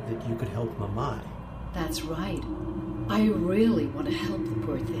said that you could help Mamai. That's right. I really want to help the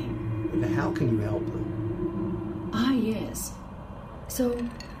poor thing. And how can you help them? Ah, yes. So,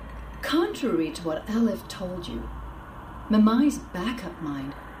 contrary to what Aleph told you, Mamai's backup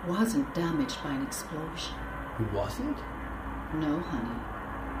mind wasn't damaged by an explosion. It wasn't? No,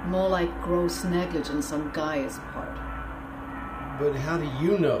 honey. More like gross negligence on Gaia's part. But how do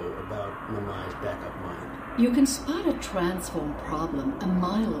you know about Mamai's backup mind? You can spot a transform problem a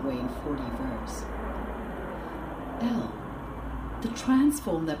mile away in 40 verse. L, the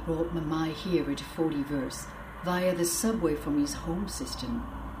transform that brought Mamai here into 40 verse via the subway from his home system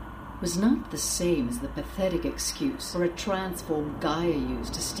was not the same as the pathetic excuse for a transform Gaia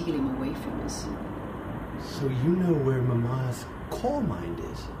used to steal him away from us. So you know where Mamai's core mind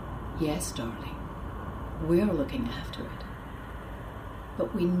is? Yes, darling. We're looking after it.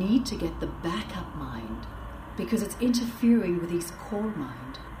 But we need to get the backup mind because it's interfering with his core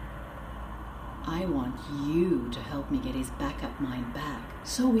mind. I want you to help me get his backup mind back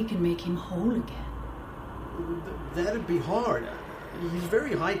so we can make him whole again. That'd be hard. He's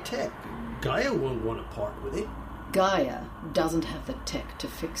very high-tech. Gaia won't want to part with it. Gaia doesn't have the tech to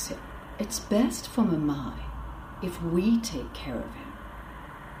fix it. It's best for Mamai if we take care of him.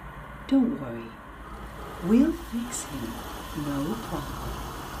 Don't worry. We'll fix him. No problem.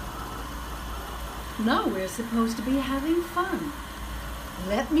 Now we're supposed to be having fun.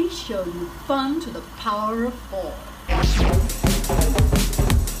 Let me show you fun to the power of 4.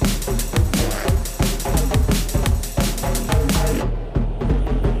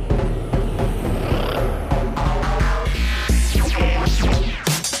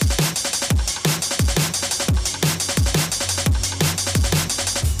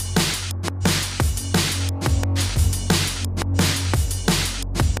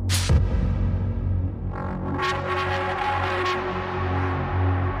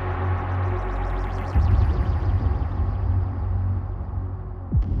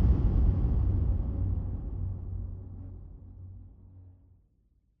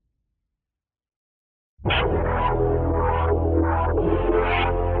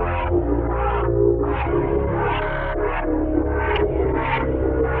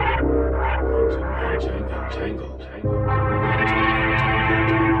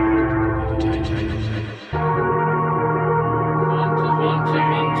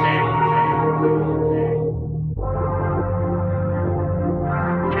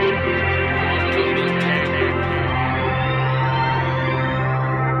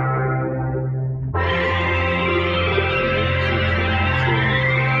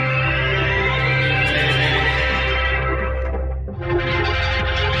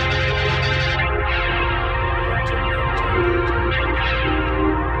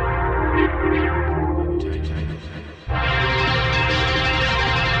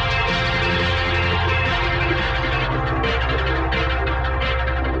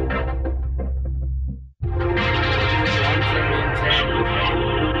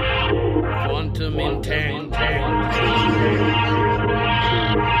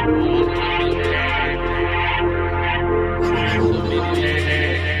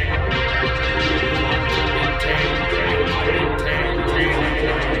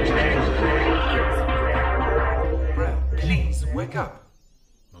 Wake up.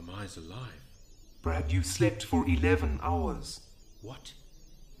 Mamai's alive. Brad, you slept for 11 hours. What?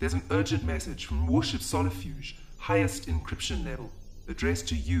 There's an urgent message from Warship Solifuge, highest encryption level, addressed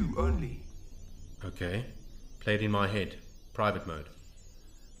to you only. Okay. Play it in my head. Private mode.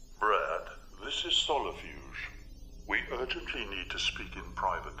 Brad, this is Solifuge. We urgently need to speak in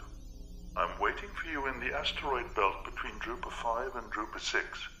private. I'm waiting for you in the asteroid belt between Drupa 5 and Drupa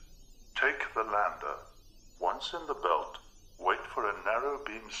 6. Take the lander. Once in the belt, wait for a narrow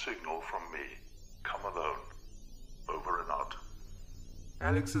beam signal from me. Come alone. Over and out.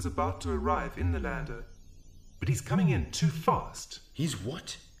 Alex is about to arrive in the lander, but he's coming in too fast. He's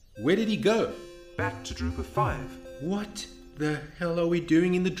what? Where did he go? Back to Drupa 5. What the hell are we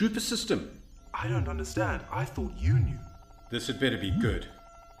doing in the Drupa system? I don't understand. I thought you knew. This had better be good.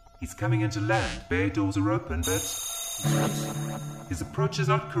 He's coming into land. Bay doors are open, but his approach is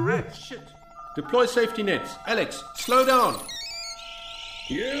not correct. Shit. Deploy safety nets. Alex, slow down.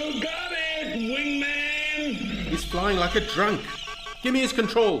 You got it, wingman! He's flying like a drunk. Give me his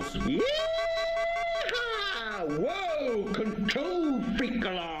controls. Yeah! Whoa! Control freak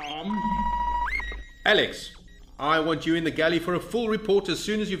alarm! Alex, I want you in the galley for a full report as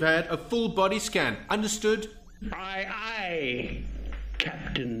soon as you've had a full body scan. Understood? Aye, aye,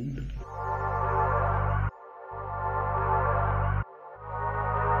 Captain.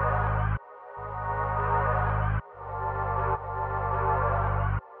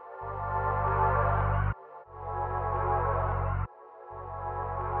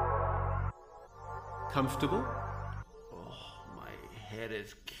 Comfortable? Oh, my head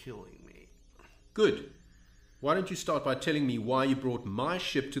is killing me. Good. Why don't you start by telling me why you brought my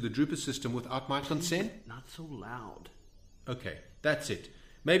ship to the Drooper system without my consent? Not so loud. Okay, that's it.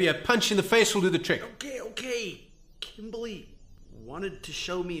 Maybe a punch in the face will do the trick. Okay. Kimberly wanted to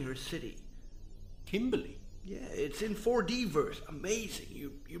show me her city. Kimberly? Yeah, it's in 4D verse. Amazing.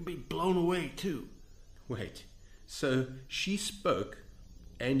 You'd be blown away too. Wait, so she spoke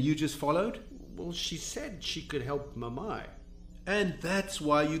and you just followed? Well, she said she could help Mamai. And that's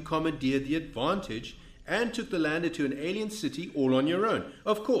why you commandeered the Advantage and took the lander to an alien city all on your own.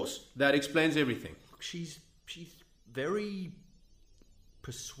 Of course, that explains everything. She's very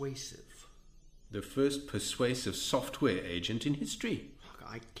persuasive. The first persuasive software agent in history.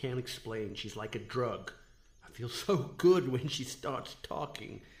 I can't explain. She's like a drug. I feel so good when she starts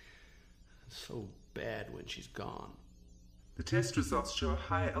talking. So bad when she's gone. The test results show a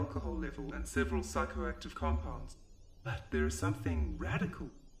high alcohol level and several psychoactive compounds. But there is something radical.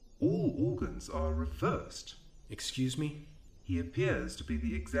 All organs are reversed. Excuse me? He appears to be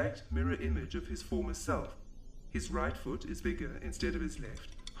the exact mirror image of his former self. His right foot is bigger instead of his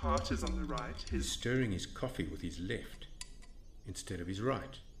left. Heart is on the right. He's stirring his coffee with his left instead of his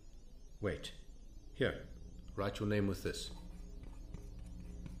right. Wait. Here, write your name with this.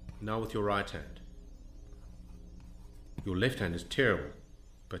 Now with your right hand. Your left hand is terrible,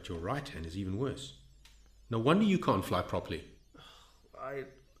 but your right hand is even worse. No wonder you can't fly properly. I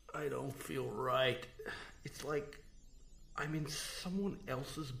don't feel right. It's like I'm in someone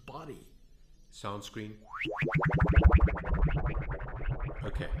else's body. Sound screen.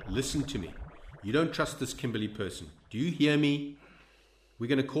 Okay, listen to me. You don't trust this Kimberly person. Do you hear me? We're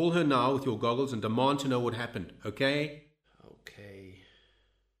going to call her now with your goggles and demand to know what happened, okay? Okay.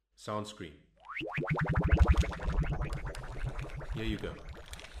 Sound screen. Here you go.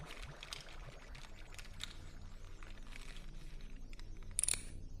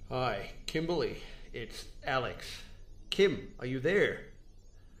 Hi, Kimberly. It's Alex. Kim, are you there?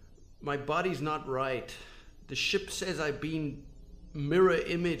 My body's not right. The ship says I've been mirror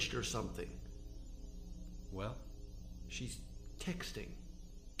imaged or something. Well? She's texting.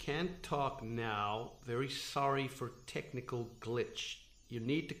 Can't talk now. Very sorry for technical glitch. You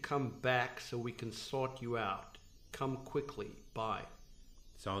need to come back so we can sort you out. Come quickly. Bye.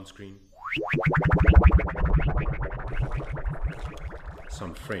 Sound screen.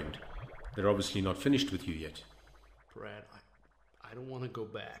 Some friend. They're obviously not finished with you yet. Brad, I don't want to go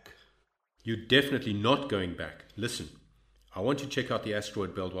back. You're definitely not going back. Listen, I want you to check out the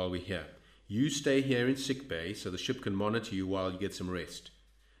asteroid belt while we're here. You stay here in sickbay so the ship can monitor you while you get some rest.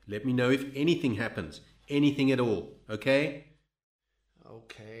 Let me know if anything happens. Anything at all. Okay?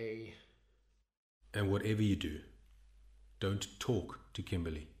 Okay. And whatever you do, don't talk to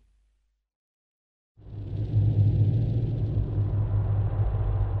Kimberly.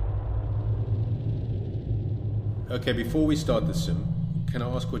 Okay, before we start the sim, can I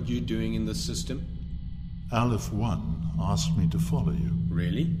ask what you're doing in this system? Aleph 1 asked me to follow you.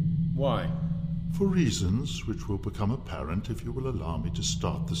 Really? Why? For reasons which will become apparent if you will allow me to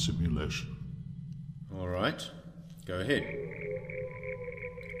start the simulation. All right. Go ahead.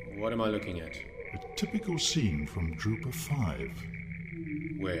 What am I looking at? A typical scene from Drooper 5.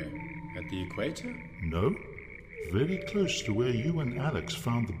 Where? At the equator? No. Very close to where you and Alex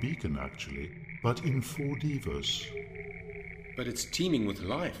found the beacon, actually. But in 4D verse. But it's teeming with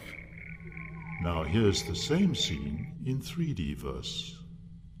life. Now here's the same scene in 3D verse.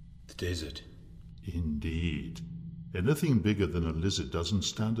 The desert. Indeed. Anything bigger than a lizard doesn't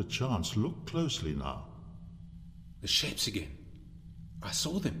stand a chance. Look closely now. The shapes again. I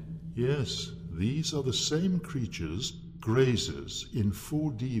saw them. Yes, these are the same creatures, grazers, in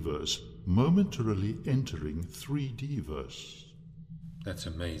 4D verse, momentarily entering 3D verse. That's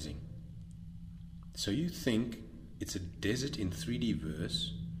amazing. So you think it's a desert in 3D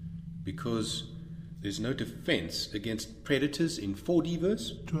verse because there's no defense against predators in 4D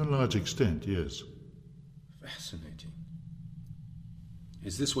verse? To a large extent, yes. Fascinating.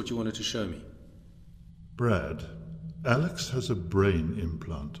 Is this what you wanted to show me? Brad, Alex has a brain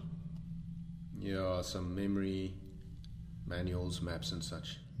implant. Yeah, some memory. Manuals, maps and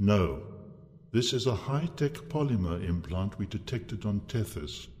such? No. This is a high-tech polymer implant we detected on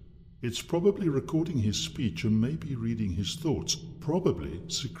Tethys. It's probably recording his speech and maybe reading his thoughts, probably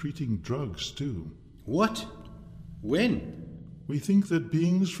secreting drugs too. What? When? We think that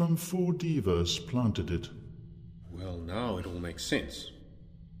beings from 4Dverse planted it. Well, now it all makes sense.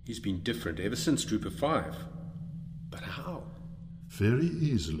 He's been different ever since Drooper 5. But how? Very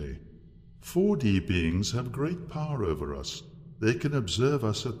easily. 4D beings have great power over us. They can observe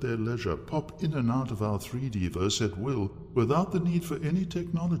us at their leisure, pop in and out of our 3Dverse at will, without the need for any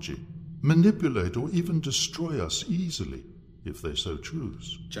technology, manipulate or even destroy us easily, if they so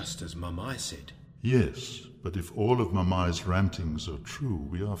choose. Just as Mamai said. Yes, but if all of Mamai's rantings are true,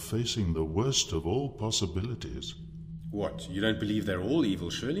 we are facing the worst of all possibilities. What, you don't believe they're all evil,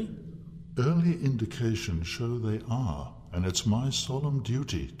 surely? Early indications show they are, and it's my solemn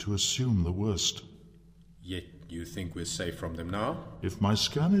duty to assume the worst. Yet you think we're safe from them now? If my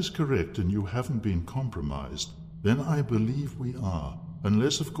scan is correct and you haven't been compromised, then I believe we are,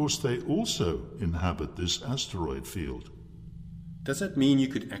 unless of course they also inhabit this asteroid field. Does that mean you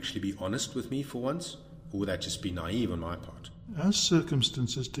could actually be honest with me for once? Or would that just be naive on my part? As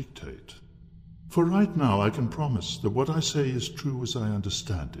circumstances dictate. For right now I can promise that what I say is true as I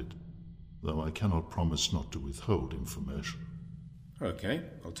understand it, though I cannot promise not to withhold information. Okay,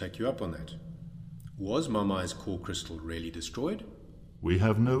 I'll take you up on that. Was Mamai's core crystal really destroyed? We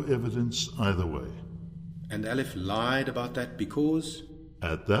have no evidence either way. And Aleph lied about that because?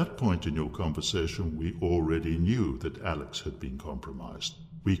 At that point in your conversation, we already knew that Alex had been compromised.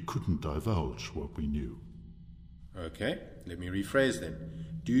 We couldn't divulge what we knew. Okay, let me rephrase then.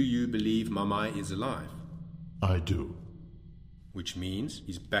 Do you believe Mamai is alive? I do. Which means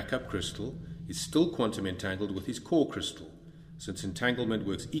his backup crystal is still quantum entangled with his core crystal, since entanglement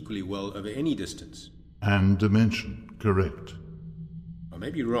works equally well over any distance. And dimension, correct. I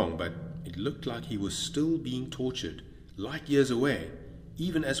may be wrong, but it looked like he was still being tortured, light years away,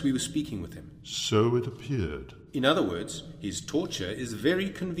 even as we were speaking with him. So it appeared. In other words, his torture is very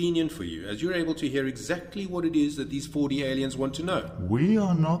convenient for you, as you're able to hear exactly what it is that these 4D aliens want to know. We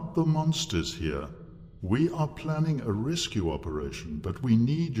are not the monsters here. We are planning a rescue operation, but we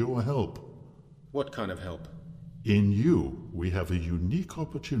need your help. What kind of help? In you, we have a unique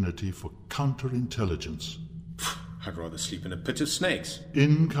opportunity for counterintelligence. I'd rather sleep in a pit of snakes.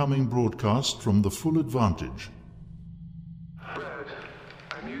 Incoming broadcast from the Full Advantage. Brad,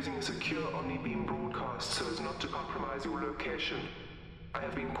 I'm using a secure omni-beam broadcast so as not to compromise your location. I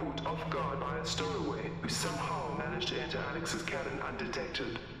have been caught off guard by a stowaway who somehow managed to enter Alex's cabin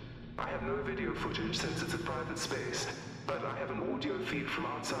undetected. I have no video footage since it's a private space, but I have an audio feed from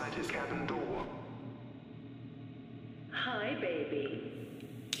outside his cabin door. Hi, baby.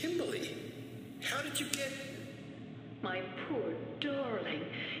 Kimberly, how did you get... My poor darling.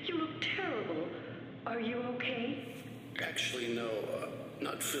 You look terrible. Are you okay? Actually, no,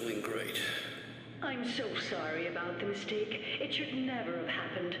 not feeling great. I'm so sorry about the mistake. It should never have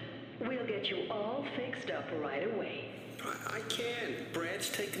happened. We'll get you all fixed up right away. I can't. Brad's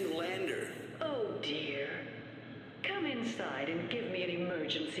taking the lander. Oh, dear. Come inside and give me an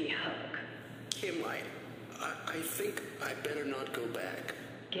emergency hug. Kim, I think I better not go back.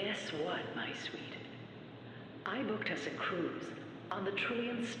 Guess what, my sweet? I booked us a cruise on the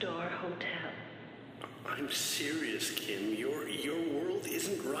Trillium Star Hotel. I'm serious, Kim. Your world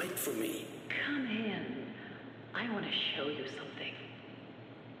isn't right for me. Come in. I want to show you something.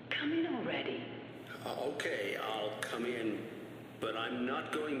 Come in already. Okay, I'll come in, but I'm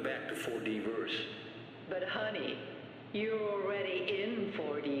not going back to 4Dverse. But honey, you're already in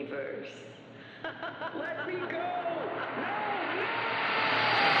 4Dverse. Let me go! No!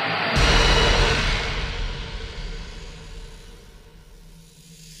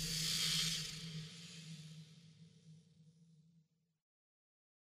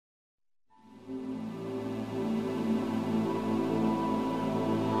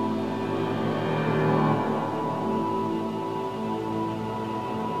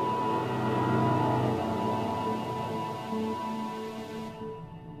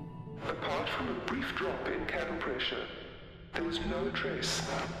 Apart from a brief drop in cabin pressure, there was no trace.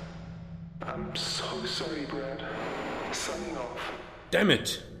 I'm so sorry, Brad. Signing off. Damn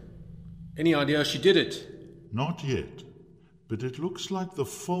it! Any idea how she did it? Not yet, but it looks like the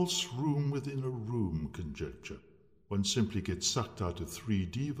false room within a room conjecture. One simply gets sucked out of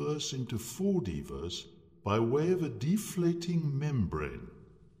 3Dverse into 4Dverse by way of a deflating membrane.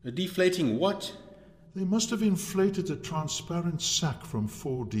 A deflating what? They must have inflated a transparent sack from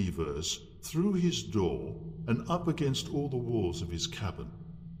 4Dverse through his door and up against all the walls of his cabin.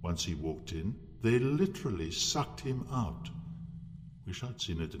 Once he walked in, They literally sucked him out. Wish I'd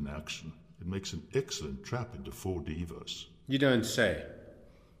seen it in action. It makes an excellent trap into 4D-verse. You don't say.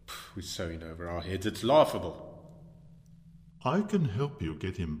 We're so in over our heads, it's laughable. I can help you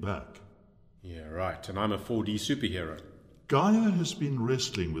get him back. Yeah, right, and I'm a 4D superhero. Gaia has been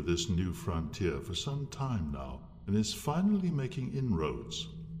wrestling with this new frontier for some time now, and is finally making inroads.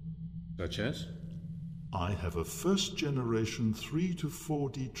 Such as? I have a first-generation 3 to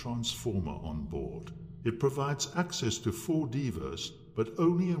 4D transformer on board. It provides access to 4D-verse, but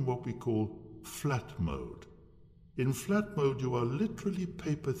only in what we call flat mode. In flat mode, you are literally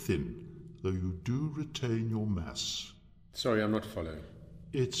paper-thin, though you do retain your mass. Sorry, I'm not following.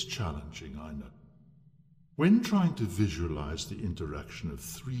 It's challenging, I know. When trying to visualize the interaction of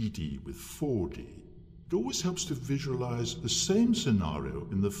 3D with 4D, it always helps to visualize the same scenario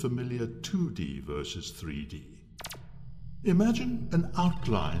in the familiar 2D versus 3D. Imagine an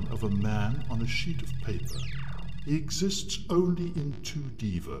outline of a man on a sheet of paper. He exists only in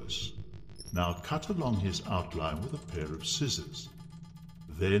 2D verse. Now cut along his outline with a pair of scissors.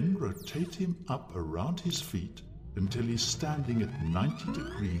 Then rotate him up around his feet until he's standing at 90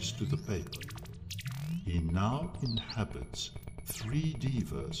 degrees to the paper. He now inhabits 3D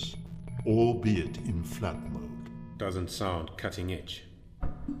verse, albeit in flat mode. Doesn't sound cutting edge.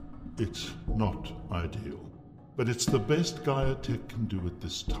 It's not ideal, but it's the best Gaia Tech can do at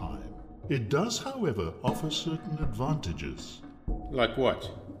this time. It does, however, offer certain advantages. Like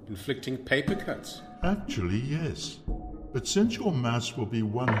what? Inflicting paper cuts? Actually, yes. But since your mass will be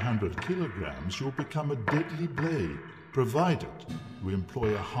 100 kilograms, you'll become a deadly blade, provided you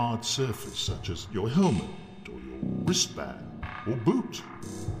employ a hard surface such as your helmet, or your wristband, or boot.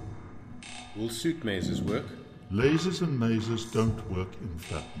 Will suit mazes work? Lasers and mazes don't work in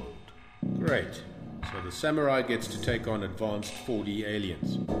flat mode. Great. So the samurai gets to take on advanced 4D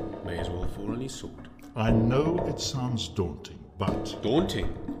aliens. May as well fall on his sword. I know it sounds daunting, but...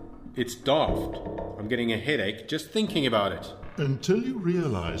 Daunting? It's daft. I'm getting a headache just thinking about it. Until you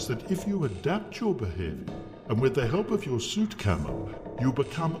realize that if you adapt your behavior, and with the help of your suit camo, you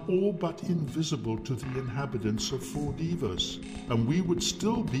become all but invisible to the inhabitants of 4D-verse, and we would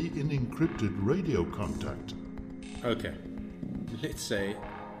still be in encrypted radio contact. Okay. Let's say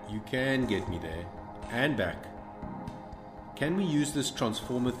you can get me there and back. Can we use this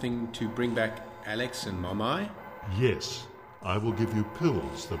transformer thing to bring back Alex and Mamai? Yes. I will give you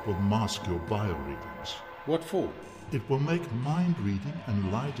pills that will mask your bioreadings. What for? It will make mind reading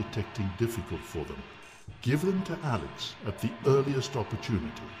and lie detecting difficult for them. Give them to Alex at the earliest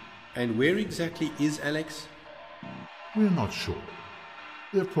opportunity. And where exactly is Alex? We're not sure.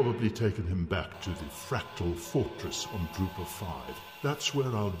 They've probably taken him back to the Fractal Fortress on Drooper 5. That's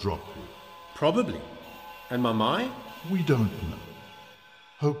where I'll drop you. Probably. And Mamai? We don't know.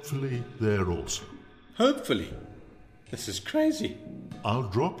 Hopefully there also. Hopefully? This is crazy. I'll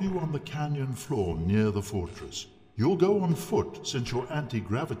drop you on the canyon floor near the fortress. You'll go on foot since your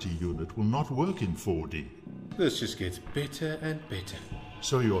anti-gravity unit will not work in 4D. This just gets better and better.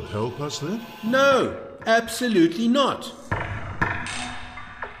 So you'll help us then? No, absolutely not.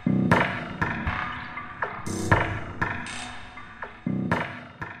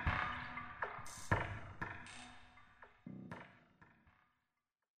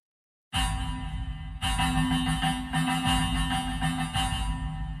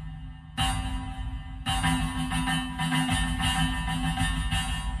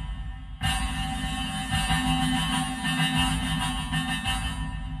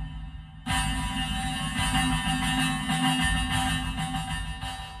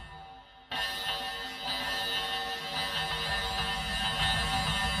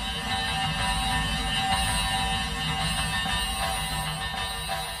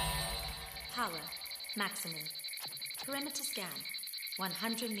 Maximum. Perimeter scan,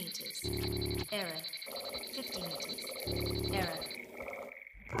 100 meters. Error, 50 meters. Error.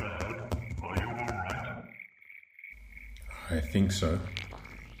 Brad, are you alright? I think so.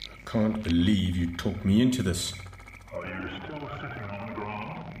 I can't believe you talked me into this. Are you still sitting on the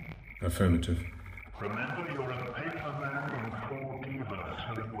ground? Affirmative. Remember, you're a paper man in 4D-verse,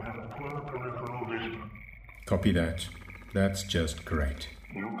 so you have poor peripheral vision. Copy that. That's just great.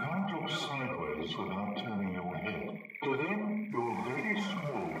 You can't look sideways without turning your head. To them, you're very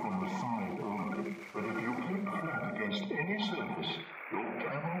small from the side only, but if you click flat against any surface, your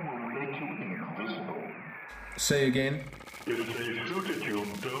camera will make you invisible. Say again? If they shoot at you,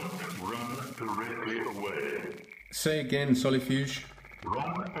 don't run directly away. Say again, Solifuge.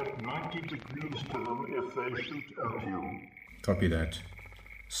 Run at 90 degrees to them if they shoot at you. Copy that.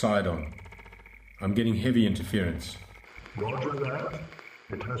 Side on. I'm getting heavy interference. Roger that.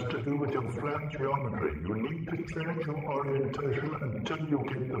 It has to do with your flat geometry. You need to change your orientation until you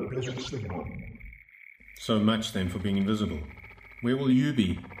get the best signal. So much then for being invisible. Where will you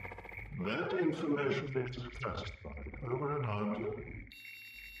be? That information is classified. Over and out.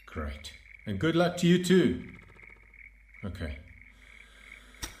 Great. And good luck to you too. Okay.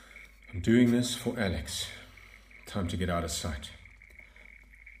 I'm doing this for Alex. Time to get out of sight.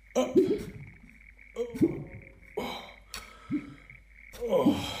 Up!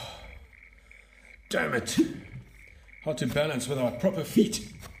 Oh. Damn it. How to balance without proper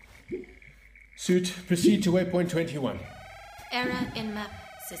feet. Suit, proceed to waypoint 21. Error in map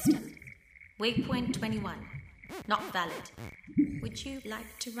system. Waypoint 21. Not valid. Would you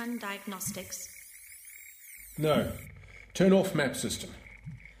like to run diagnostics? No. Turn off map system.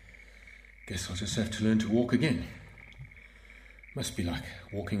 Guess I'll just have to learn to walk again. Must be like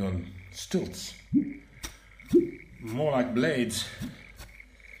walking on stilts. More like blades.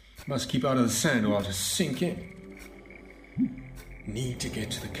 Must keep out of the sand or I'll just sink in. Need to get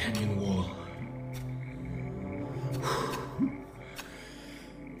to the canyon wall.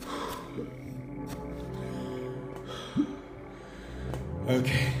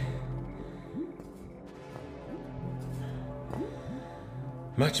 Okay.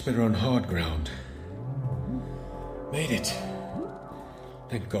 Much better on hard ground. Made it.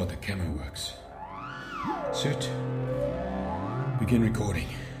 Thank God the camera works. Suit. Begin recording.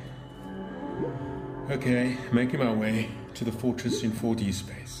 Okay, making my way to the fortress in 4D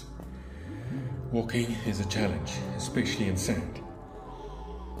space. Walking is a challenge, especially in sand.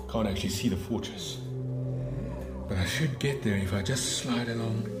 Can't actually see the fortress. But I should get there if I just slide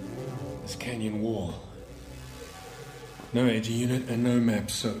along this canyon wall. No AG unit and no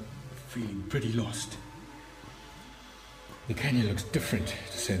map, so feeling pretty lost. The canyon looks different,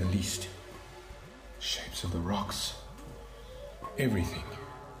 to say the least. Shapes of the rocks. Everything.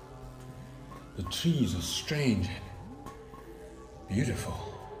 The trees are strange and beautiful.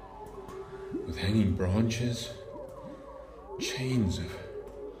 With hanging branches, chains of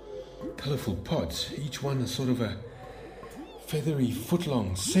colourful pods, each one a sort of a feathery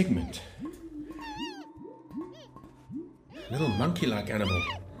foot-long segment. A little monkey-like animal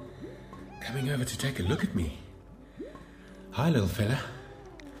coming over to take a look at me. Hi, little fella.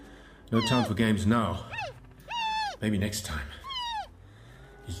 No time for games now. Maybe next time.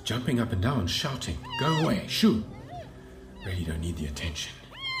 He's jumping up and down, shouting, "Go away, shoo!" Really don't need the attention.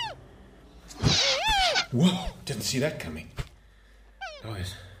 Whoa, didn't see that coming. Oh,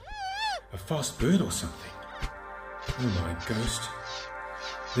 it's a fast bird or something. Oh my ghost.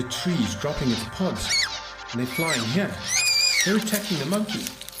 The tree's dropping its pods, and they're flying here. They're attacking the monkey.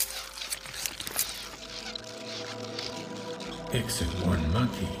 Exit one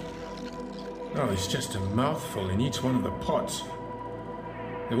monkey. Oh, it's just a mouthful in each one of the pods.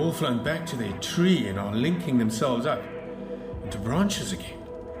 They've all flown back to their tree and are linking themselves up into branches again.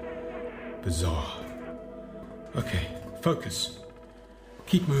 Bizarre. Okay, focus.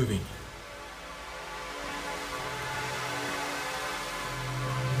 Keep moving.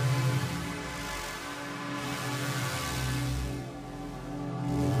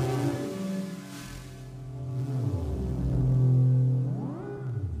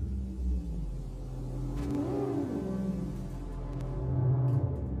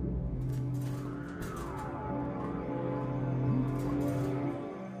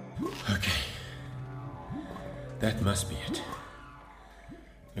 That must be it.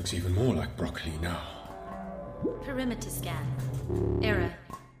 Looks even more like broccoli now. Perimeter scan. Error.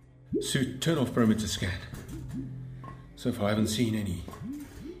 Suit, turn off perimeter scan. So far I haven't seen any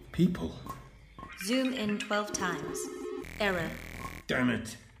people. Zoom in 12 times. Error. Damn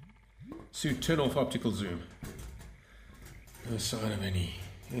it. Suit, turn off optical zoom. No sign of any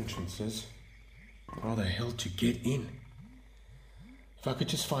entrances. How the hell to get in? If I could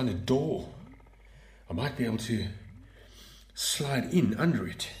just find a door, I might be able to slide in under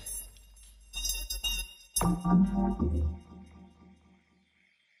it.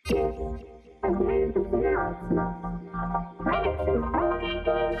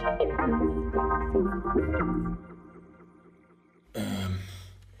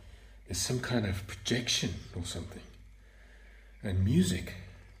 There's some kind of projection or something. And music.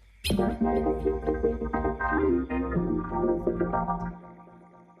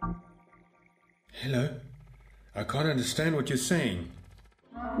 Hello? I can't understand what you're saying.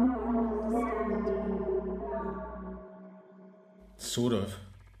 Sort of.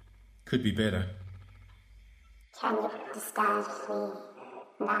 Could be better. Can you disguise me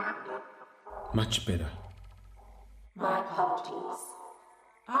now? Much better. My apologies.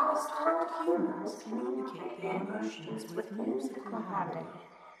 I was told humans communicate their emotions with musical harmony.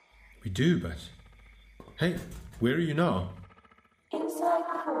 We do, but... Hey, where are you now? Inside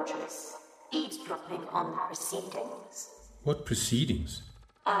the fortress, eavesdropping on the proceedings. What proceedings?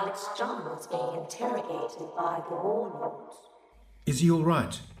 Alex John was being interrogated by the warlords. Is he all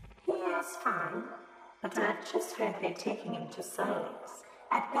right? He is fine, but I've just heard they're taking him to Silex,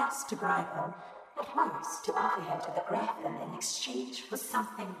 at best to bribe him, at worst to offer him to the Griffin in exchange for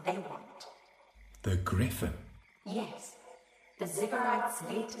something they want. The Griffin? Yes, the Ziggurats'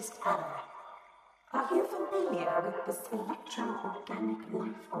 latest ally. Are you familiar with this electro-organic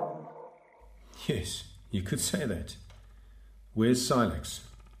life form? Yes, you could say that. Where's Silex?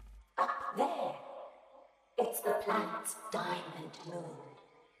 Up there. It's the planet's diamond moon.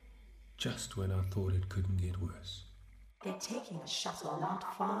 Just when I thought it couldn't get worse. They're taking a shuttle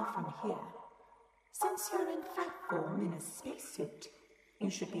not far from here. Since you're in fat form in a spacesuit, you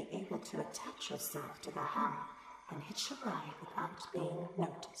should be able to attach yourself to the hull and hitch a ride without being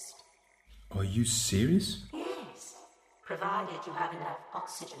noticed. Are you serious? Yes, provided you have enough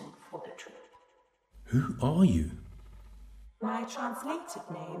oxygen for the trip. Who are you? My translated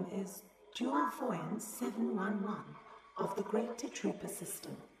name is Dual Voyance 711 of the Great Trooper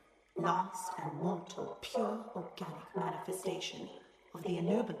System, last and mortal pure organic manifestation of the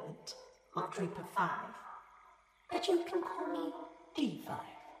ennoblement of Drooper 5. But you can call me D5.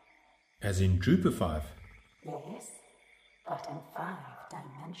 As in Drooper 5? Yes, but in 5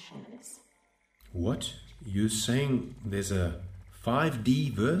 dimensions. What? You're saying there's a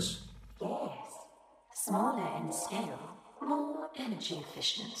 5D verse? Yes, smaller in scale, more energy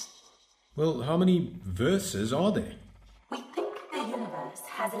efficient. Well, how many verses are there? We think the universe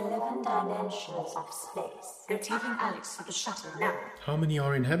has 11 dimensions of space. They're taking Alex to the shuttle now. How many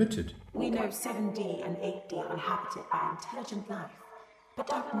are inhabited? We know 7D and 8D are inhabited by intelligent life, but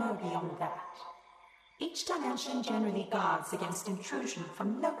don't know beyond that. Each dimension generally guards against intrusion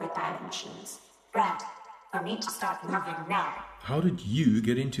from lower dimensions. Brad, you need to start moving now. How did you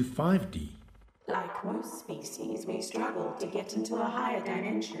get into 5D? Like most species, we struggled to get into a higher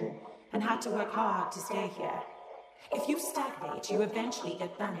dimension and had to work hard to stay here. If you stagnate, you eventually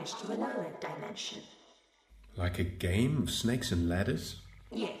get banished to a lower dimension. Like a game of snakes and ladders?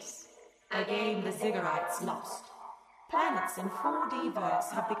 Yes, a game the Ziggurats lost. Planets in 4D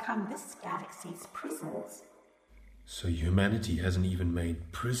verse have become this galaxy's prisons. So humanity hasn't even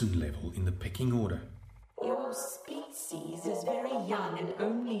made prison level in the pecking order. Your species is very young and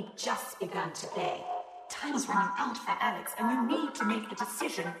only just begun to play. Time is running out for Alex, and you need to make the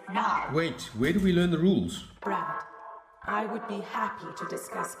decision now. Wait, where do we learn the rules? Brad, I would be happy to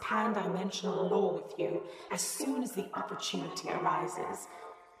discuss pan-dimensional law with you as soon as the opportunity arises.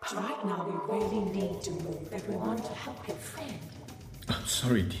 But right now we really need to move if we want to help your friend. I'm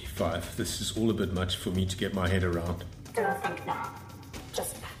sorry, D5. This is all a bit much for me to get my head around. Don't think now.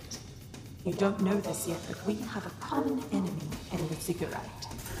 Just act. You don't know this yet, but we have a common enemy in the Ziggurat.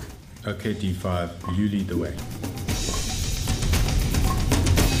 Okay, D5, you lead the way.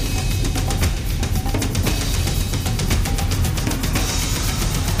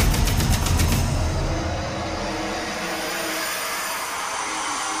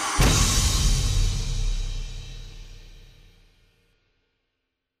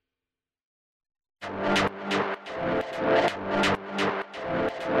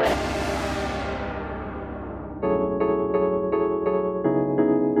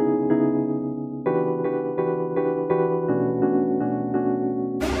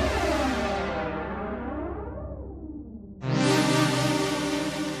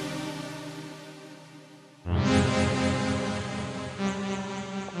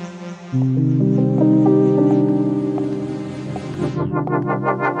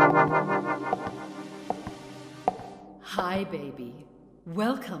 Hi, baby.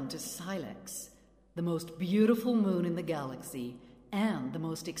 Welcome to Silex, the most beautiful moon in the galaxy and the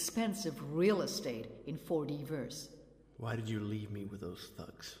most expensive real estate in 4D verse. Why did you leave me with those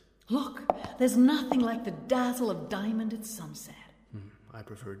thugs? Look, there's nothing like the dazzle of diamond at sunset. I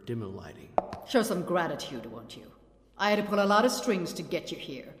prefer dimmer lighting. Show some gratitude, won't you? I had to pull a lot of strings to get you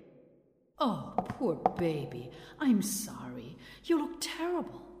here. Oh, poor baby. I'm sorry. You look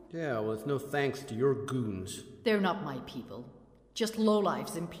terrible. Yeah, well, it's no thanks to your goons. They're not my people. Just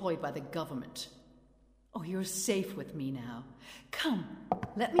lowlifes employed by the government. Oh, you're safe with me now. Come,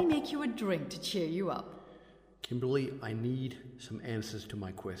 let me make you a drink to cheer you up. Kimberly, I need some answers to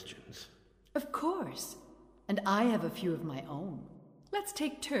my questions. Of course. And I have a few of my own. Let's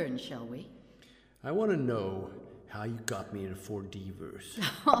take turns, shall we? I want to know how you got me in a 4D verse.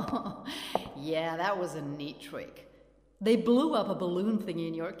 Yeah, that was a neat trick. They blew up a balloon thingy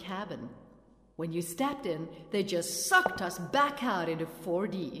in your cabin. When you stepped in, they just sucked us back out into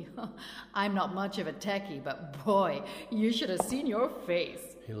 4D. I'm not much of a techie, but boy, you should have seen your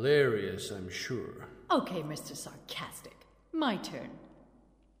face. Hilarious, I'm sure. Okay, Mr. Sarcastic. My turn.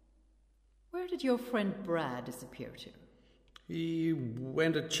 Where did your friend Brad disappear to? He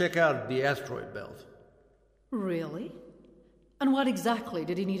went to check out the asteroid belt. Really? And what exactly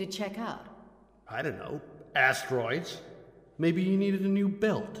did he need to check out? I don't know. Asteroids. Maybe he needed a new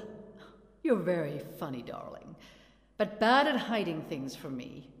belt. You're very funny, darling. But bad at hiding things from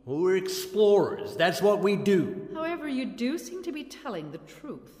me. Well, we're explorers. That's what we do. However, you do seem to be telling the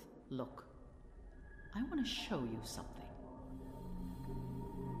truth. Look, I want to show you something.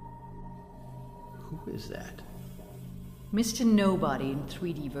 Who is that? Mr. Nobody in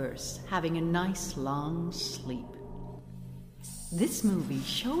 3D verse, having a nice long sleep. This movie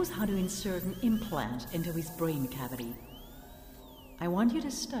shows how to insert an implant into his brain cavity. I want you to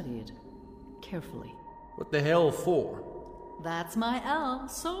study it carefully. What the hell for? That's my L,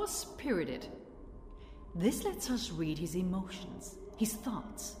 so spirited. This lets us read his emotions, his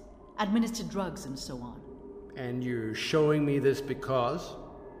thoughts, administer drugs and so on. And you're showing me this because?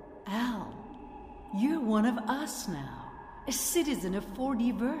 Al, you're one of us now, a citizen of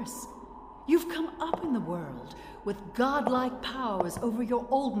 4D verse. You've come up in the world with godlike powers over your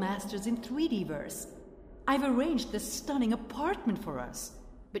old masters in 3D verse. I've arranged this stunning apartment for us,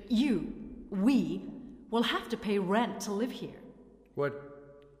 but we will have to pay rent to live here.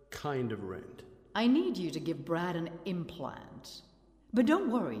 What kind of rent? I need you to give Brad an implant. But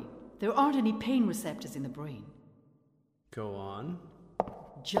don't worry, there aren't any pain receptors in the brain. Go on.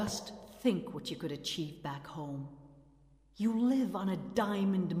 Just think what you could achieve back home. You live on a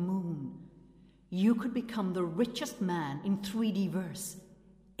diamond moon. You could become the richest man in 3D verse.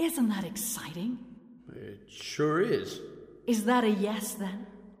 Isn't that exciting? It sure is. Is that a yes, then?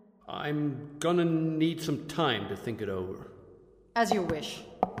 I'm gonna need some time to think it over. As you wish.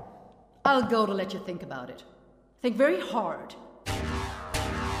 I'll go to let you think about it. Think very hard.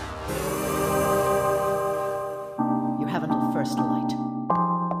 You have until first light.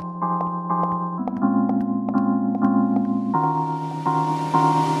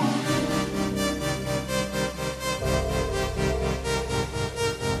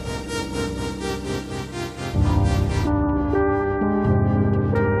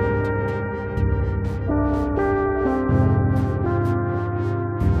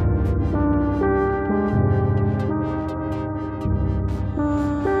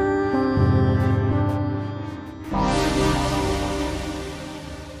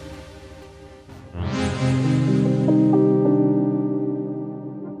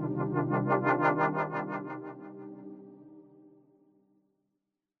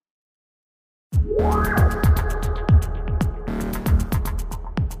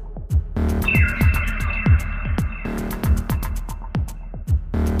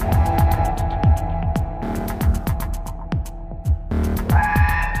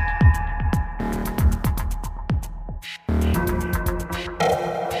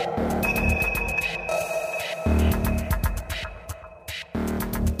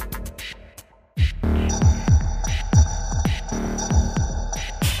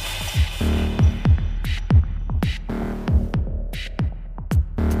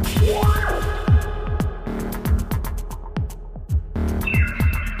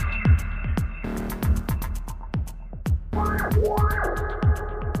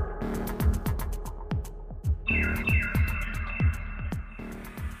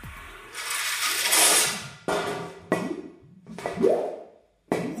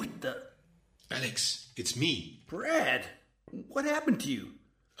 It's me. Brad, what happened to you?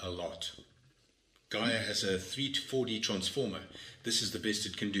 A lot. Gaia has a 3 to 4D transformer. This is the best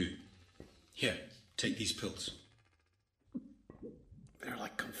it can do. Here, take these pills. They're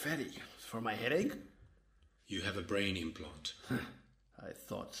like confetti. For my headache? You have a brain implant. I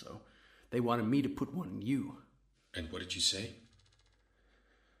thought so. They wanted me to put one in you. And what did you say?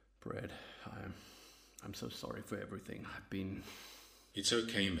 Brad, I'm so sorry for everything. I've been... It's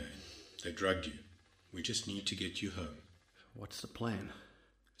okay, man. They drugged you. We just need to get you home. What's the plan?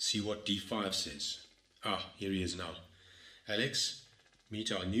 See what D5 says. Ah, here he is now. Alex,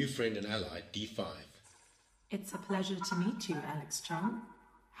 meet our new friend and ally, D5. It's a pleasure to meet you, Alex Chung.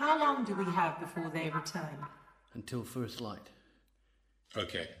 How long do we have before they return? Until first light.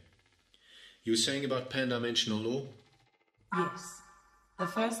 Okay. You were saying about pan-dimensional law? Yes. The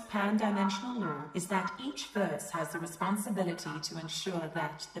first pan-dimensional law is that each verse has the responsibility to ensure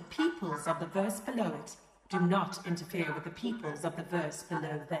that the peoples of the verse below it do not interfere with the peoples of the verse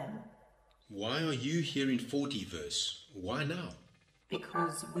below them. Why are you here in 4D verse? Why now?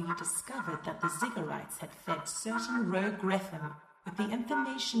 Because we discovered that the Ziggurites had fed certain rogue Gretham with the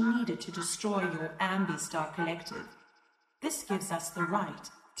information needed to destroy your Ambistar Collective. This gives us the right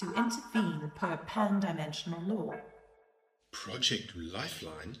to intervene per pan-dimensional law. Project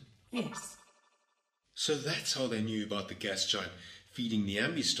Lifeline? Yes. So that's how they knew about the gas giant feeding the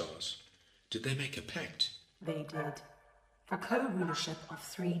Ambistars. Did they make a pact? They did. For co-rulership of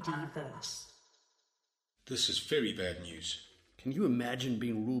 3D verse. This is very bad news. Can you imagine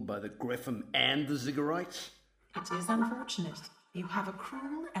being ruled by the Gretham and the Ziggurites? It is unfortunate. You have a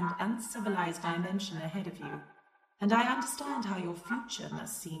cruel and uncivilized dimension ahead of you, and I understand how your future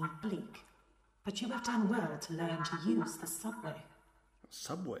must seem bleak. But you have done well to learn to use the subway.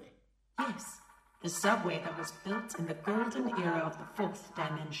 Subway? Yes, the subway that was built in the golden era of the 4th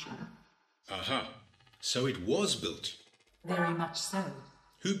dimension. Aha, so it was built. Very much so.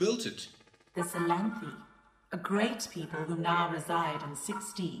 Who built it? The Salanthi, a great people who now reside in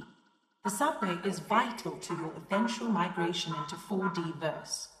 6D. The subway is vital to your eventual migration into 4D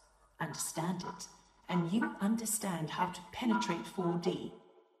verse. Understand it, and you understand how to penetrate 4D.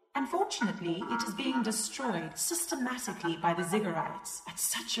 Unfortunately, it is being destroyed systematically by the Ziggurites at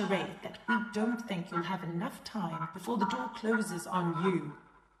such a rate that we don't think you'll have enough time before the door closes on you.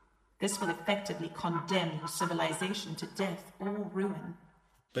 This will effectively condemn your civilization to death or ruin.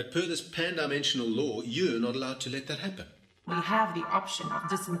 But per this pan-dimensional law, you're not allowed to let that happen. We have the option of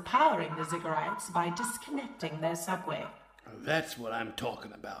disempowering the Ziggurites by disconnecting their subway. That's what I'm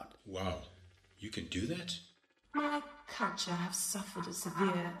talking about. Wow, you can do that? My culture have suffered a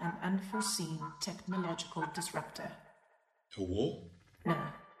severe and unforeseen technological disruptor. A war? No,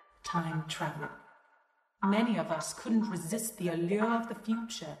 time travel. Many of us couldn't resist the allure of the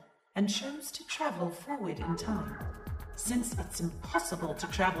future and chose to travel forward in time. Since it's impossible to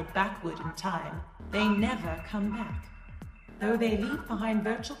travel backward in time, they never come back. Though they leave behind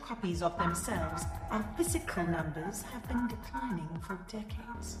virtual copies of themselves, our physical numbers have been declining for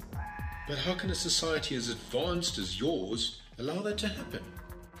decades. But how can a society as advanced as yours allow that to happen?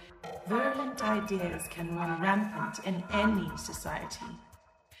 Virulent ideas can run rampant in any society.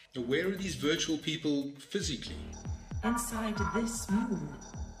 Where are these virtual people physically? Inside this moon.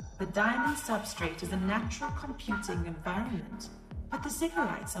 The diamond substrate is a natural computing environment, but the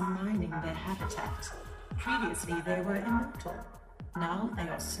Ziggurites are mining their habitat. Previously, they were immortal. Now they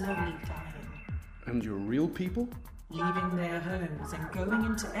are slowly dying. And you're real people? Leaving their homes and going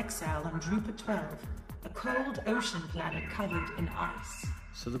into exile on Drupa 12, a cold ocean planet covered in ice.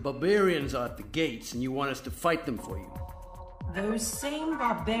 So the barbarians are at the gates and you want us to fight them for you? Those same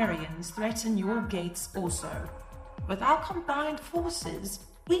barbarians threaten your gates also. With our combined forces,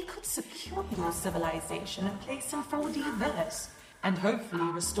 we could secure your civilization a place in 4D verse and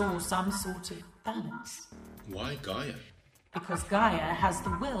hopefully restore some sort of balance. Why Gaia? Because Gaia has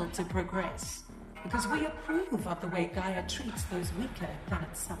the will to progress. Because we approve of the way Gaia treats those weaker than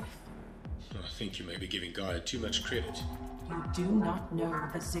itself. I think you may be giving Gaia too much credit. You do not know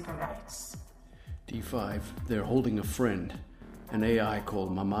the Ziggurites. D5, they're holding a friend, an AI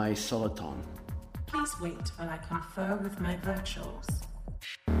called Mamai Soliton. Please wait while I confer with my virtuals.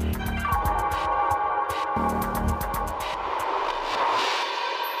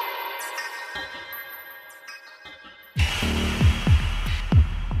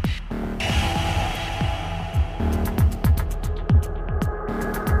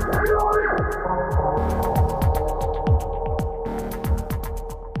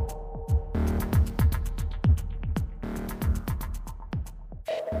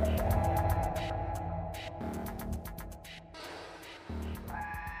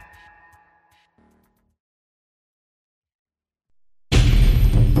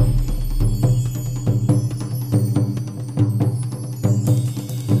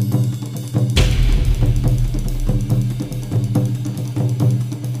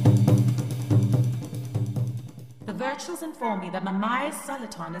 Inform me that Mamai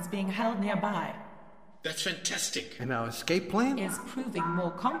Soliton is being held nearby. That's fantastic. And our escape plan? Is proving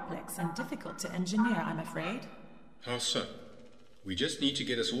more complex and difficult to engineer, I'm afraid. How so? We just need to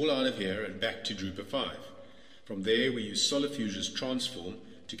get us all out of here and back to Drupa 5. From there, we use Solifuge's transform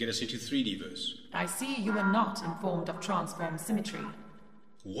to get us into 3D verse. I see you are not informed of transform symmetry.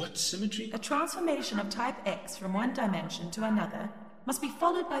 What symmetry? A transformation of type X from one dimension to another must be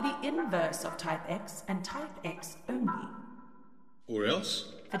followed by the inverse of type X and type X only. Or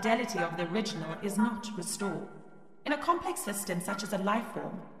else? Fidelity of the original is not restored. In a complex system such as a life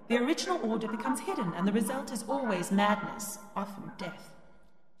form, the original order becomes hidden and the result is always madness, often death.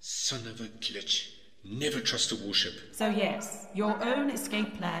 Son of a glitch. Never trust a warship. So yes, your own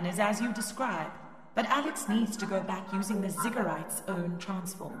escape plan is as you describe, but Alex needs to go back using the Ziggurite's own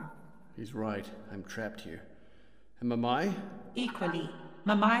transform. He's right. I'm trapped here. And Mamai? Equally,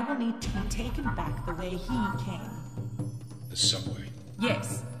 Mamai will need to be taken back the way he came. The subway.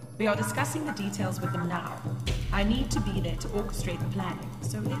 Yes, we are discussing the details with them now. I need to be there to orchestrate the planning,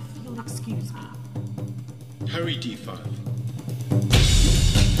 so if you'll excuse me. Hurry, D5.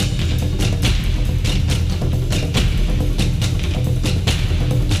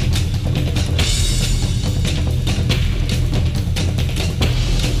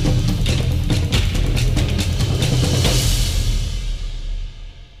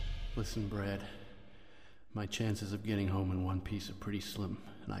 Listen, Brad. My chances of getting home in one piece are pretty slim,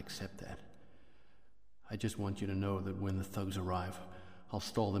 and I accept that. I just want you to know that when the thugs arrive, I'll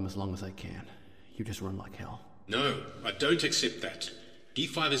stall them as long as I can. You just run like hell. No, I don't accept that.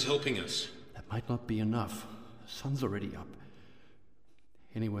 D5 is helping us. That might not be enough. The sun's already up.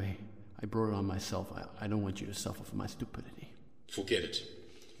 Anyway, I brought it on myself. I don't want you to suffer for my stupidity. Forget it.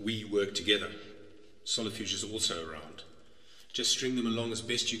 We work together. Solifuge is also around. Just string them along as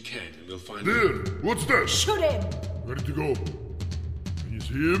best you can, and we'll find There! them. What's that? Shoot him! Ready to go. Can you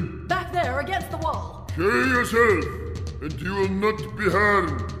see him? Back there, against the wall. Show yourself, and you will not be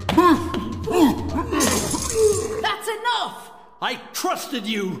harmed. That's enough! I trusted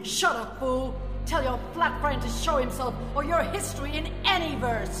you! Shut up, fool! Tell your flat friend to show himself, or your history in any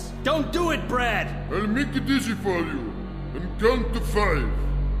verse! Don't do it, Brad! I'll make it easy for you, and count to 5.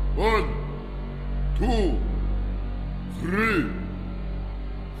 1, 2, 3,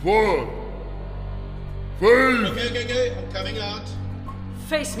 4, 5. Okay, I'm coming out.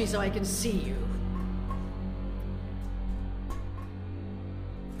 Face me so I can see you.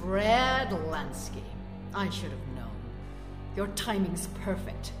 Brad Lansky. I should have known. Your timing's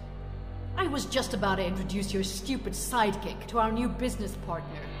perfect. I was just about to introduce your stupid sidekick to our new business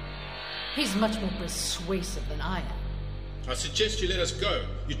partner. He's much more persuasive than I am. I suggest you let us go.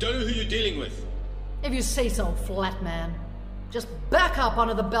 You don't know who you're dealing with. If you say so, flat man. Just back up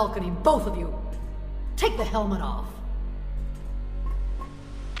onto the balcony, both of you. Take the helmet off.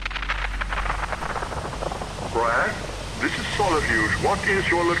 Brad, this is Solifuge. What is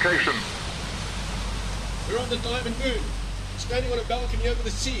your location? We're on the Diamond Moon. Standing on a balcony over the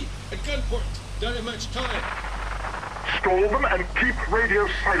sea. At gunpoint. Don't have much time. Stall them and keep radio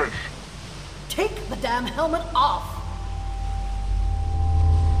silence. Take the damn helmet off!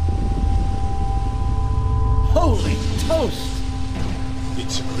 Holy toast!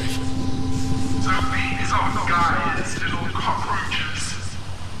 It's a griffin. So these are Gaia's little cockroaches.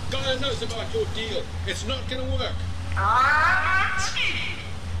 Gaia knows about your deal. It's not gonna work. Lansky!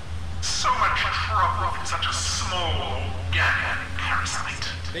 So much trouble for such a small organic parasite.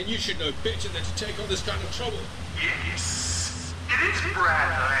 Then you should know better than to take on this kind of trouble. Yes, it is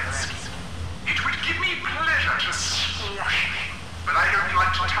Brad Lansky. It would give me pleasure to squash him, but I don't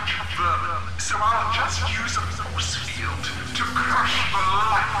like to touch vermin, so I'll just use a force field to crush the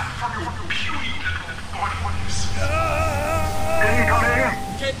life from your puny little bodies. Incoming!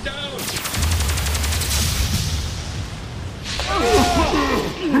 Get down!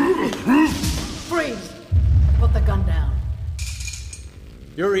 Freeze! Put the gun down.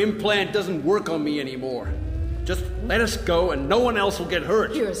 Your implant doesn't work on me anymore. Just let us go and no one else will get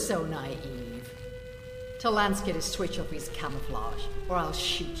hurt. You're so naive. Tell Lansky to switch off his camouflage, or I'll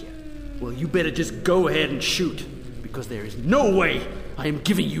shoot you. Well, you better just go ahead and shoot, because there is no way I am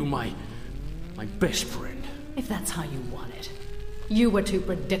giving you my best friend. If that's how you want it. You were too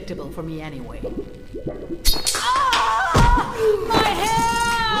predictable for me anyway. Ah! My hand!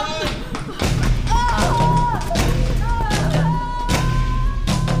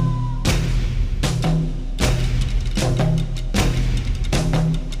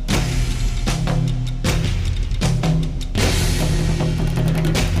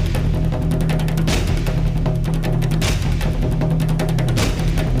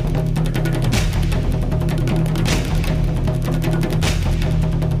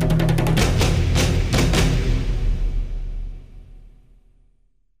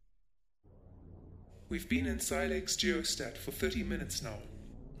 We've been in Silex Geostat for 30 minutes now.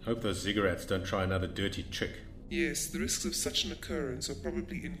 Hope those ziggurats don't try another dirty trick. Yes, the risks of such an occurrence are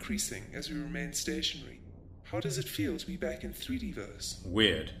probably increasing as we remain stationary. How does it feel to be back in 3D-verse?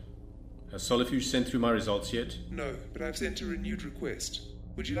 Weird. Has Solifuge sent through my results yet? No, but I've sent a renewed request.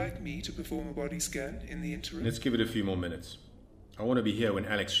 Would you like me to perform a body scan in the interim? Let's give it a few more minutes. I want to be here when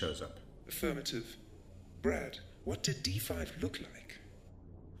Alex shows up. Affirmative. Brad, what did D5 look like?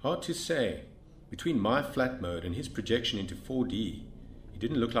 Hard to say. Between my flat mode and his projection into 4D, it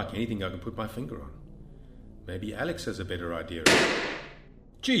didn't look like anything I could put my finger on. Maybe Alex has a better idea.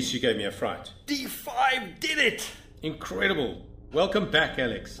 Jeez, you gave me a fright. D5 did it! Incredible. Welcome back,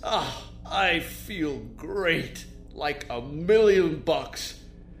 Alex. I feel great. Like $1,000,000.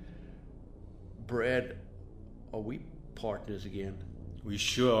 Brad, are we partners again? We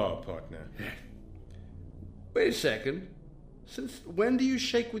sure are, partner. Wait a second. Since when do you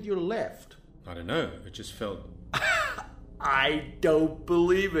shake with your left? I don't know. It just felt... I don't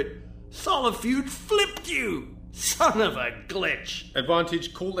believe it. Solifuge flipped you! Son of a glitch!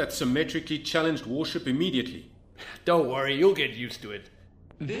 Advantage, call that symmetrically challenged warship immediately. Don't worry, you'll get used to it.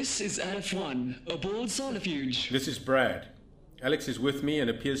 This is AF1, aboard Solifuge. This is Brad. Alex is with me and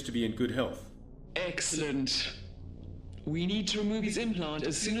appears to be in good health. Excellent. We need to remove his implant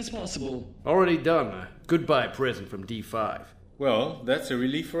as soon as possible. Already done. A goodbye present from D5. Well, that's a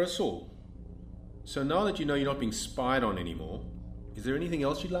relief for us all. So now that you know you're not being spied on anymore, is there anything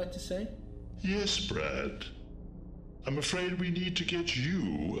else you'd like to say? Yes, Brad. I'm afraid we need to get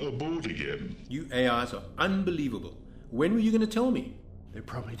you aboard again. You AIs are unbelievable. When were you going to tell me? They're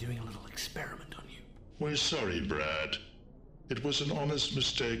probably doing a little experiment on you. We're sorry, Brad. It was an honest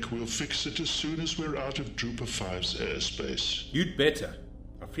mistake. We'll fix it as soon as we're out of Drooper 5's airspace. You'd better.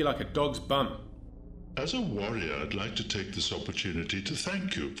 I feel like a dog's bum. As a warrior, I'd like to take this opportunity to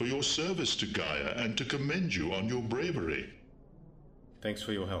thank you for your service to Gaia and to commend you on your bravery. Thanks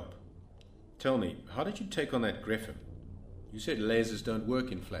for your help. Tell me, how did you take on that Griffin? You said lasers don't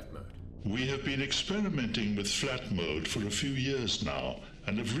work in flat mode. We have been experimenting with flat mode for a few years now,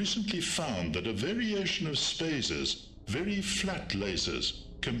 and have recently found that a variation of spacers, very flat lasers,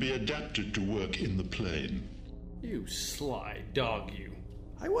 can be adapted to work in the plane. You sly dog, you.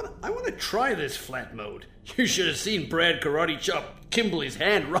 I want to try this flat mode. You should have seen Brad karate chop Kimberly's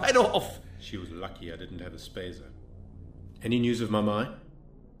hand right off. She was lucky I didn't have a spacer. Any news of Mamai?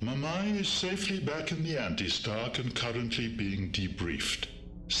 Mamai is safely back in the Anti-Stark and currently being debriefed.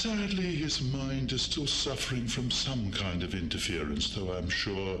 Sadly, his mind is still suffering from some kind of interference, though I'm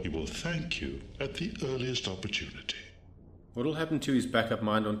sure he will thank you at the earliest opportunity. What'll happen to his backup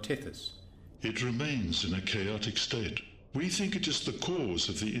mind on Tethys? It remains in a chaotic state. We think it is the cause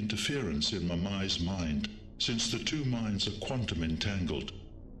of the interference in Mamai's mind, since the two minds are quantum entangled.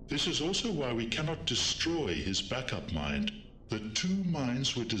 This is also why we cannot destroy his backup mind. The two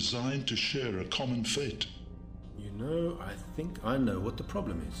minds were designed to share a common fate. You know, I think I know what the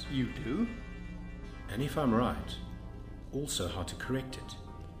problem is. You do? And if I'm right, also how to correct it.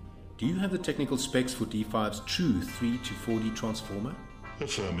 Do you have the technical specs for D5's true 3 to 4D transformer?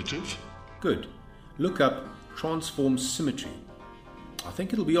 Affirmative. Good. Look up transform symmetry. I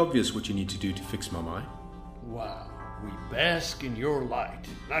think it'll be obvious what you need to do to fix Mamai. Wow, we bask in your light.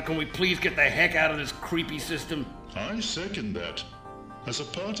 Now can we please get the heck out of this creepy system? I second that. As a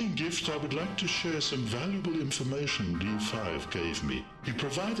parting gift, I would like to share some valuable information D5 gave me. He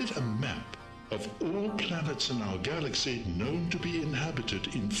provided a map of all planets in our galaxy known to be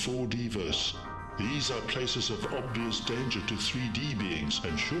inhabited in 4D-verse. These are places of obvious danger to 3D beings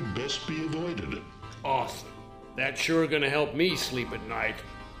and should best be avoided. Awesome. That's sure gonna help me sleep at night.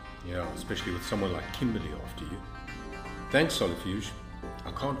 Yeah, especially with someone like Kimberly after you. Thanks, Solifuge.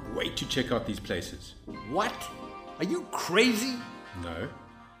 I can't wait to check out these places. What? Are you crazy? No,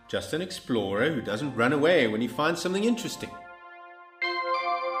 just an explorer who doesn't run away when he finds something interesting.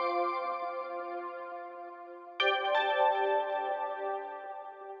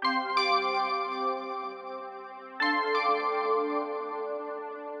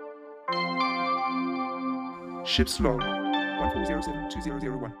 Ship's log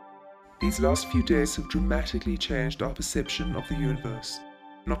 1407-2001. These last few days have dramatically changed our perception of the universe.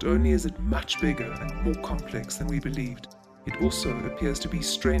 Not only is it much bigger and more complex than we believed, it also appears to be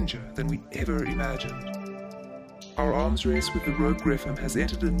stranger than we ever imagined. Our arms race with the rogue Griffin has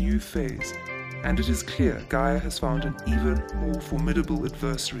entered a new phase, and it is clear Gaia has found an even more formidable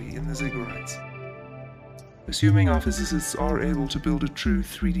adversary in the Ziggurats. Assuming our physicists are able to build a true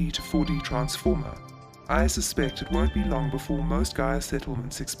 3D to 4D transformer, I suspect it won't be long before most Gaia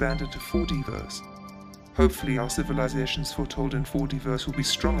settlements expand into 4D-verse. Hopefully our civilizations foretold in 4D-verse will be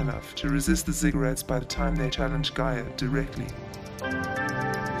strong enough to resist the Ziggurats by the time they challenge Gaia directly.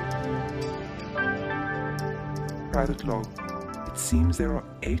 Private log. It seems there are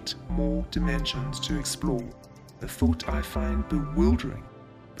 8 more dimensions to explore. A thought I find bewildering,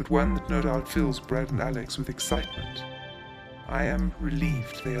 but one that no doubt fills Brad and Alex with excitement. I am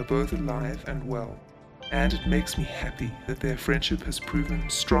relieved they are both alive and well. And it makes me happy that their friendship has proven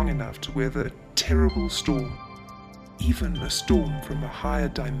strong enough to weather a terrible storm, even a storm from a higher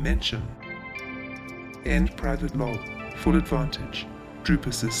dimension. End private log, full advantage,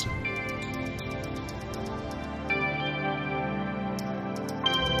 Drooper system.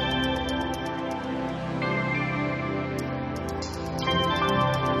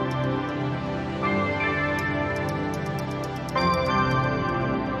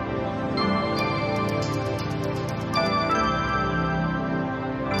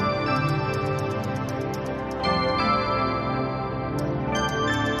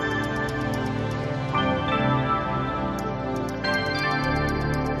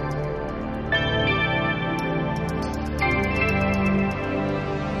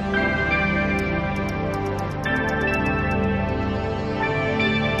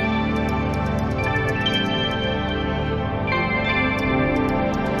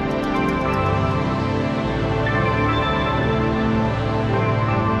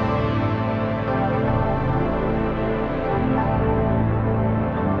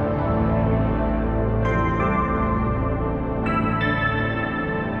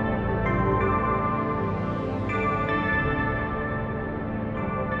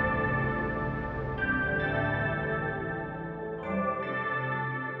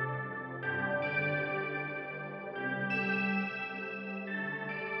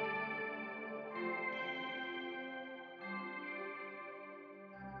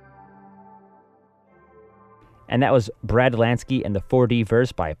 And that was Brad Delansky and the 4D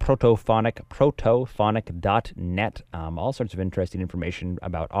verse by Protophonic, protophonic.net. All sorts of interesting information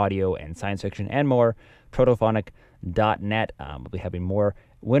about audio and science fiction and more. Protophonic.net. We'll be having more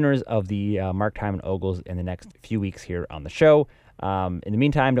winners of the Mark Twyman Ogles in the next few weeks here on the show. In the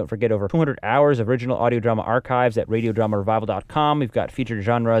meantime, don't forget over 200 hours of original audio drama archives at radiodramarevival.com. We've got featured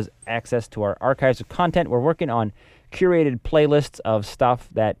genres, access to our archives of content. We're working on curated playlists of stuff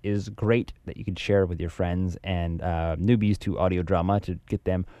that is great that you can share with your friends and newbies to audio drama to get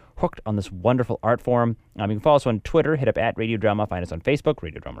them hooked on this wonderful art form. You can follow us on Twitter, hit up at Radio Drama, find us on Facebook,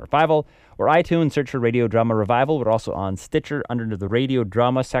 Radio Drama Revival, or iTunes, search for Radio Drama Revival. We're also on Stitcher under the Radio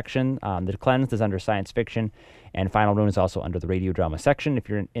Drama section. The Cleansed is under Science Fiction, and Final Rune is also under the Radio Drama section. If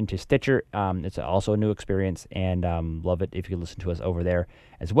you're into Stitcher, it's also a new experience, and love it if you listen to us over there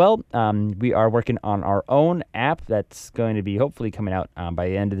as well. We are working on our own app that's going to be hopefully coming out by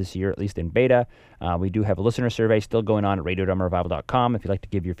the end of this year, at least in beta. We do have a listener survey still going on at radiodramarevival.com if you'd like to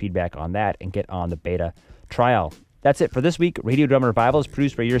give your feedback on that and get on the beta trial. That's it for this week. Radio Drama Revival is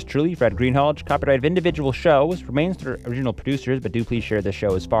produced by yours truly, Fred Greenhalgh. Copyright of individual shows remains to original producers, but do please share the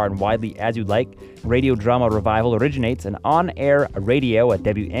show as far and widely as you'd like. Radio Drama Revival originates an on-air radio at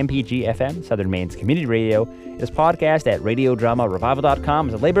WMPG-FM, Southern Maine's community radio. It is podcast at radiodramarevival.com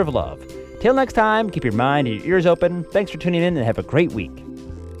as a labor of love. Till next time, keep your mind and your ears open. Thanks for tuning in and have a great week.